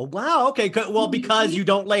 Oh, wow. Okay. Well, because you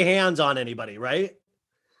don't lay hands on anybody, right?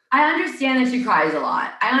 I understand that she cries a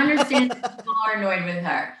lot. I understand that people are annoyed with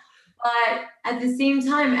her. But at the same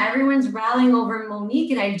time, everyone's rallying over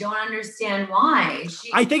Monique, and I don't understand why.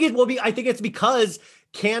 I think it's because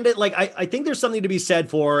Candace, I think there's something to be said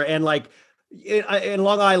for, and in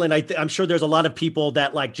Long Island, I'm sure there's a lot of people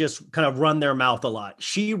that just kind of run their mouth a lot.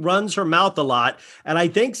 She runs her mouth a lot. And I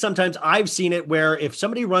think sometimes I've seen it where if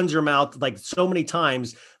somebody runs your mouth so many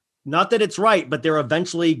times, not that it's right, but they're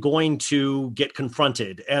eventually going to get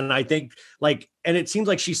confronted. And I think and it seems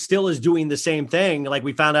like she still is doing the same thing. Like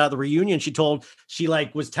we found out at the reunion, she was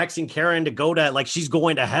texting Karen to go to, she's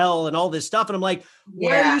going to hell and all this stuff. And I'm like,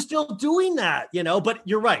 why are you still doing that? But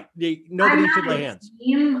you're right. Nobody should lay hands.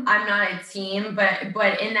 I'm not a team,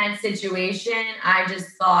 but in that situation, I just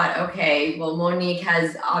thought, okay, well, Monique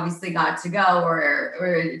has obviously got to go or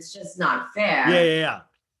it's just not fair. Yeah.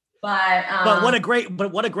 But what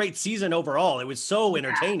a great season overall. It was so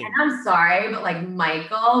entertaining. And I'm sorry, but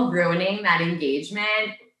Michael ruining that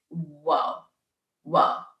engagement. Whoa.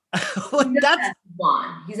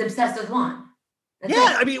 He's obsessed with Juan. That's it.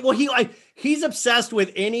 I mean, well, he's obsessed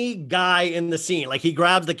with any guy in the scene. He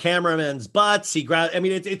grabs the cameraman's butts.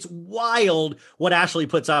 It's wild what Ashley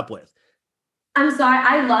puts up with. I'm sorry.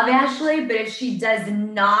 I love Ashley, but if she does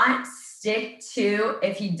not stick to,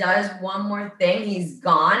 if he does one more thing, he's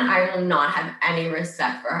gone, I will not have any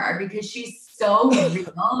respect for her, because she's so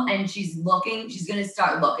real and she's going to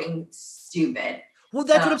start looking stupid. Well,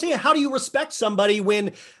 that's what I'm saying. How do you respect somebody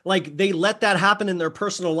when they let that happen in their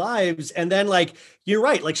personal lives? And then you're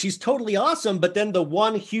right. She's totally awesome. But then the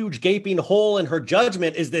one huge gaping hole in her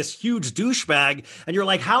judgment is this huge douchebag. And you're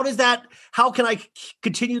like, how can I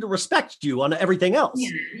continue to respect you on everything else?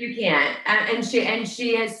 Yeah, you can't. And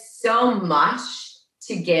she has so much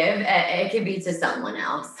to give. It could be to someone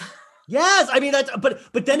else. Yes, I mean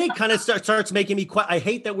but then it kind of starts making me I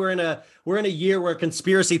hate that we're in a year where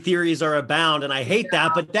conspiracy theories are abound, and I hate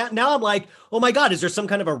that. But that now I'm like, oh my God, is there some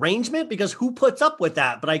kind of arrangement? Because who puts up with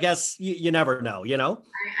that? But I guess you never know, I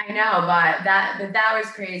know, but that was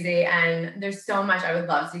crazy, and there's so much I would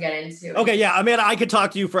love to get into. Okay, yeah, Amanda, I could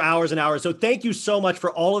talk to you for hours and hours. So thank you so much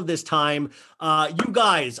for all of this time. You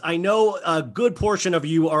guys, I know a good portion of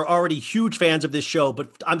you are already huge fans of this show, but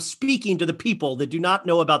I'm speaking to the people that do not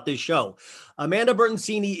know about this show. Amanda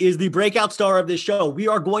Bertoncini is the breakout star of this show. We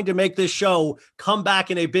are going to make this show come back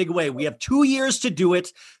in a big way. We have 2 years to do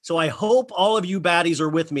it. So I hope all of you baddies are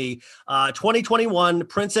with me. 2021,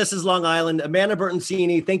 Princesses Long Island, Amanda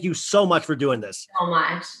Bertoncini, thank you so much for doing this. So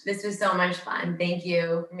much. This was so much fun. Thank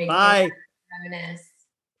you for making Bye. me reminisce.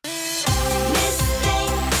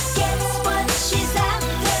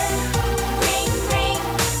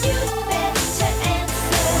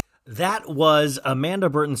 That was Amanda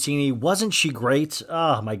Bertoncini. Wasn't she great?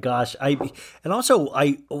 Oh my gosh. I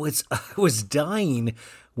was dying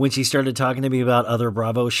when she started talking to me about other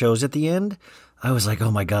Bravo shows at the end. I was like, oh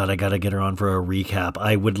my God, I got to get her on for a recap.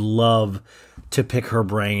 I would love to pick her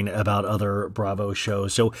brain about other Bravo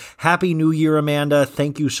shows. So happy New Year, Amanda.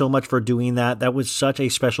 Thank you so much for doing that. That was such a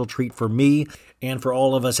special treat for me and for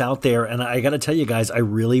all of us out there. And I got to tell you guys, I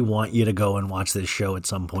really want you to go and watch this show at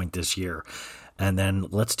some point this year. And then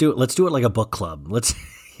let's do it like a book club.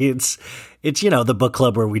 It's the book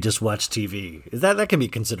club where we just watch TV. That can be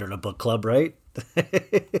considered a book club, right?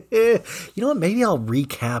 You know what? Maybe I'll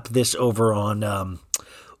recap this over on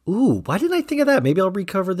why didn't I think of that? Maybe I'll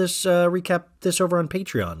recap this over on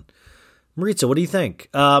Patreon. Maritza, what do you think?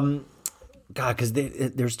 God, because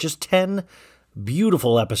there's just 10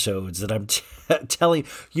 beautiful episodes that I'm telling.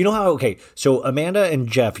 You know how? Okay, so Amanda and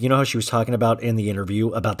Jeff, you know how she was talking about in the interview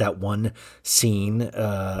about that one scene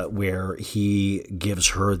where he gives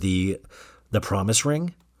her the promise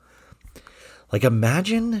ring. Like,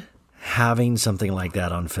 imagine having something like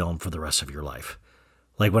that on film for the rest of your life.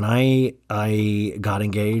 Like when I got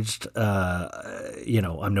engaged,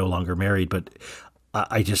 I'm no longer married, but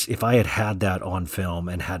if I had that on film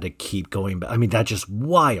and had to keep going back, I mean, that's just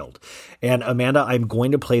wild. And Amanda, I'm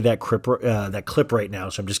going to play that clip right now.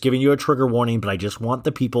 So I'm just giving you a trigger warning, but I just want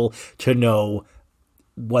the people to know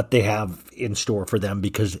what they have in store for them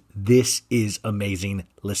because this is amazing.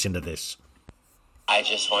 Listen to this. I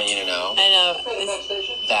just want you to know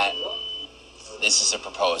that this is a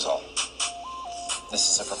proposal. This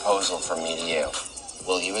is a proposal from me to you.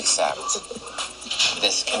 Will you accept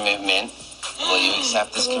this commitment? Will you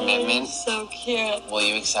accept this commitment? So cute. Will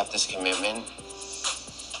you accept this commitment?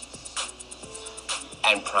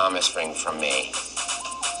 And promise ring from me.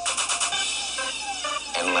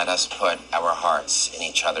 And let us put our hearts in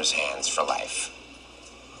each other's hands for life.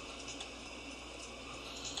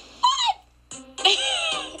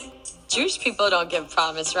 Jewish people don't give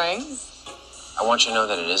promise rings. I want you to know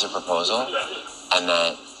that it is a proposal and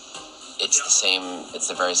that it's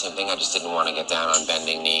the very same thing. I just didn't want to get down on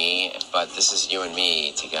bending knee, but this is you and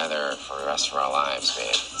me together for the rest of our lives,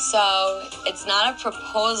 babe. So it's not a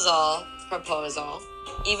proposal,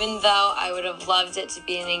 even though I would have loved it to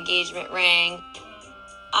be an engagement ring.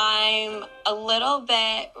 I'm a little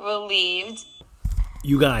bit relieved.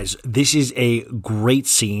 You guys, this is a great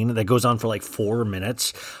scene that goes on for like 4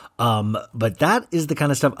 minutes. But that is the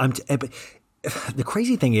kind of stuff the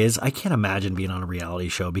crazy thing is I can't imagine being on a reality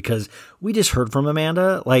show because we just heard from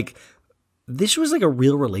Amanda, like this was like a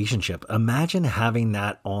real relationship. Imagine having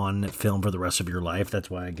that on film for the rest of your life.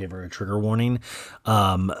 That's why I gave her a trigger warning,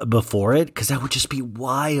 before it, because that would just be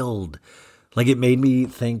wild. Like it made me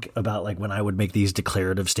think about like when I would make these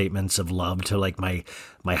declarative statements of love to like my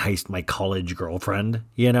college girlfriend,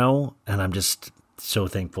 and I'm just so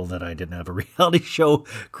thankful that I didn't have a reality show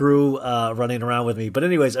crew running around with me. But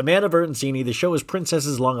anyways, Amanda Bertoncini, the show is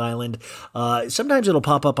Princesses Long Island. Sometimes it'll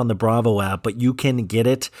pop up on the Bravo app, but you can get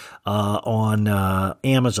it on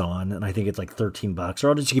Amazon, and I think it's like $13. Or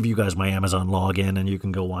I'll just give you guys my Amazon login, and you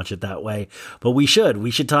can go watch it that way. But we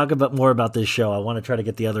should talk more about this show. I want to try to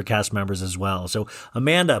get the other cast members as well. So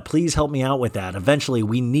Amanda, please help me out with that. Eventually,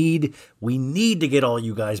 we need to get all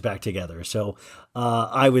you guys back together. So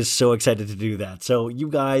I was so excited to do that. So you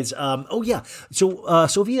guys,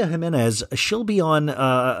 Sofia Jimenez, she'll be on,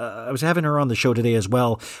 I was having her on the show today as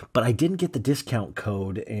well, but I didn't get the discount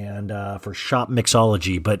code and for Shop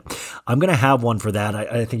Mixology, but I'm going to have one for that.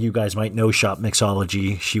 I think you guys might know Shop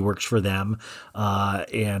Mixology. She works for them.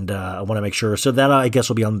 And I want to make sure. So that I guess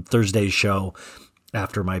will be on Thursday's show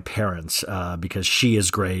after my parents, because she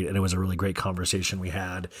is great and it was a really great conversation we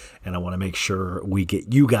had, and I want to make sure we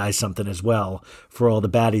get you guys something as well for all the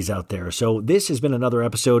baddies out there. So this has been another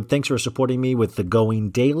episode. Thanks for supporting me with the Going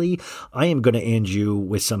Daily. I am going to end you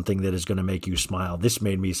with something that is going to make you smile. This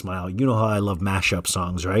made me smile. You know how I love mashup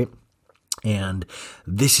songs, right? And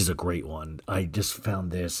this is a great one. I just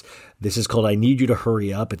found this. This is called I Need You to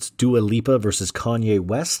Hurry Up. It's Dua Lipa versus Kanye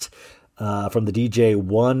West. From the DJ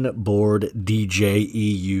One Board DJ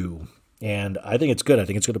EU. And I think it's good. I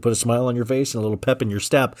think it's going to put a smile on your face and a little pep in your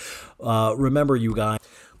step. Remember, you guys,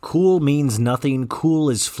 cool means nothing.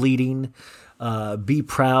 Cool is fleeting. Be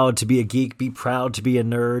proud to be a geek. Be proud to be a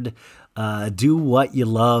nerd. Do what you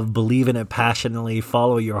love. Believe in it passionately.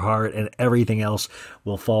 Follow your heart, and everything else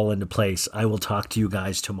will fall into place. I will talk to you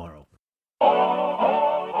guys tomorrow.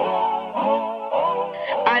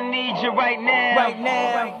 I need you right now. Right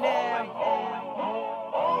now.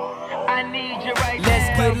 I need you right now.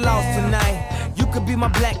 Let's get lost tonight. You could be my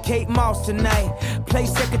black Kate Moss tonight. Play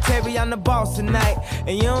secretary, I'm the boss tonight.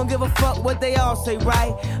 And you don't give a fuck what they all say,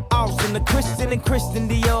 right? Austen, the Kristin and Kristin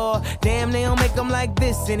Dior. Damn, they don't make them like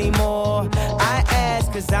this anymore. I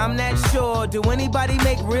ask, cause I'm not sure. Do anybody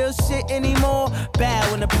make real shit anymore?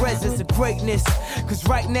 Bow in the presence of greatness. Cause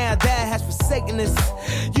right now that has forsaken us.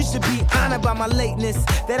 You should be honored by my lateness.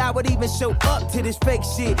 That I would even show up to this fake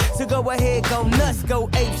shit. So go ahead, go nuts, go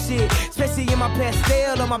ape shit. Especially in my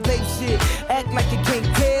pastel or my babe shit. Act like you can't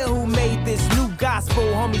tell who made this new gospel,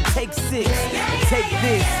 homie. Take 6, take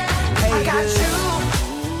this. Haters. I got you,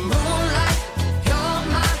 moonlight, you're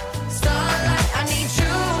my starlight. I need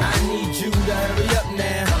you. I need you to hurry up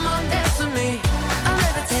now. Come on, dance with me. I'm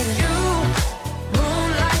levitating. You,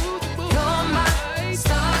 moonlight, you're my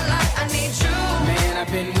starlight. I need you. Man,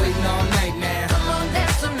 I've been waiting all night now. Come on,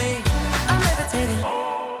 dance with me. I'm levitating.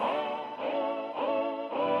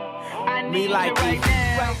 Me like right now.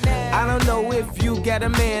 I don't know if you got a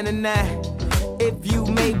man or not, if you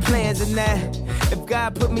made plans or not, if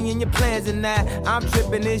God put me in your plans or not. I'm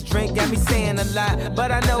tripping, this drink got me saying a lot,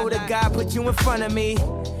 but I know that God put you in front of me.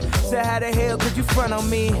 So how the hell could you front on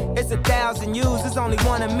me? It's 1,000 yous, it's only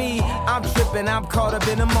one of me. I'm tripping, I'm caught up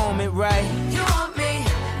in the moment, right? You want me,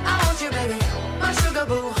 I want you, baby. My sugar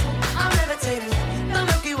boo, I'm levitating. The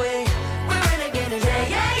Milky Way, we're renegading. Yeah,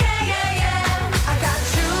 yeah, yeah, yeah, yeah. I got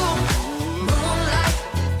you, moonlight,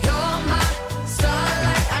 you're my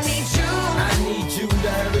starlight. I need you. I need you to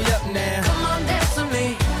hurry up now. Come on, dance with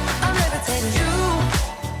me. I'm levitating. You,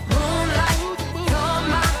 moonlight, you're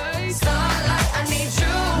my starlight. I need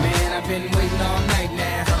you. Man, I've been waiting all night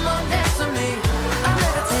now. Come on, dance with me. I'm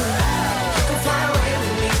levitating. You can fly away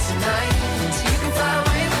with me tonight. You can fly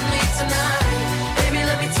away with me tonight. Baby,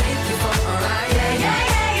 let me take you for a ride. Yeah, yeah,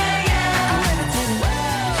 yeah, yeah, yeah. I'm levitating.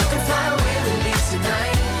 You can fly away with me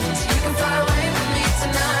tonight. You can fly away with me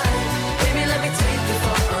tonight. Baby, let me take you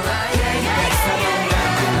for a ride. Yeah, yeah, yeah, yeah,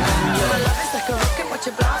 yeah. Your love is like a rocket, watch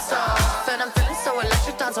it blast off. And I'm feeling so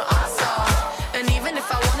electric, down to off. And even if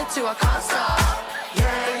I wanted to, I can't stop. Yeah,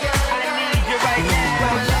 yeah, yeah. I need you right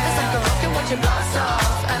now. My love is like a rocket, watch it blast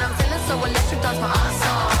off. And I'm feeling so electric, dance my ass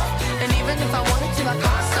off. And even if I wanted to, I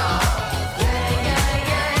can't stop. Yeah,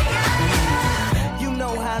 yeah, yeah, yeah. You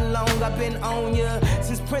know how long I've been on ya.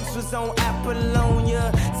 Since Prince was on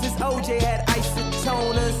Apollonia. Since OJ had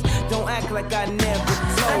isotoners. Don't act like I never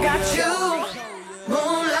told I got ya. you,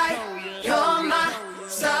 moonlight, you're my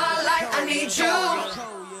starlight. I need you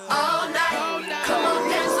all night. Come on,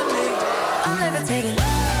 dance with me. I'm levitating.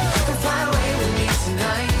 You can fly away with me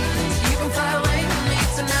tonight. You can fly away with me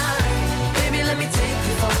tonight. Baby, let me take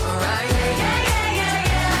you for a ride. Yeah, yeah, yeah,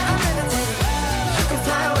 yeah, yeah. I'm levitating. You can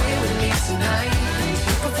fly away with me tonight.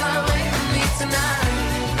 You can fly away with me tonight.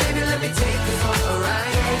 Baby, let me take you for a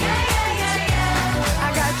ride. Yeah, yeah, yeah, yeah, yeah. I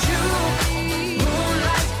got you,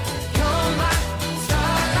 moonlight, you're my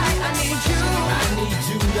starlight. I need you. I need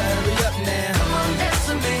you to hurry up now. Come on, dance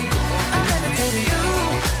with me. I'm levitating. You,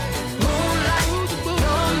 moonlight,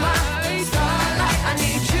 you're my starlight. I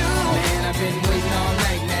need you. Man, I've been waiting all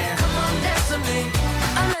night now. Come on, dance with me.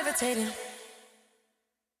 I'm levitating.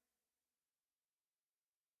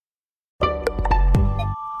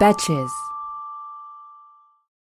 Betches.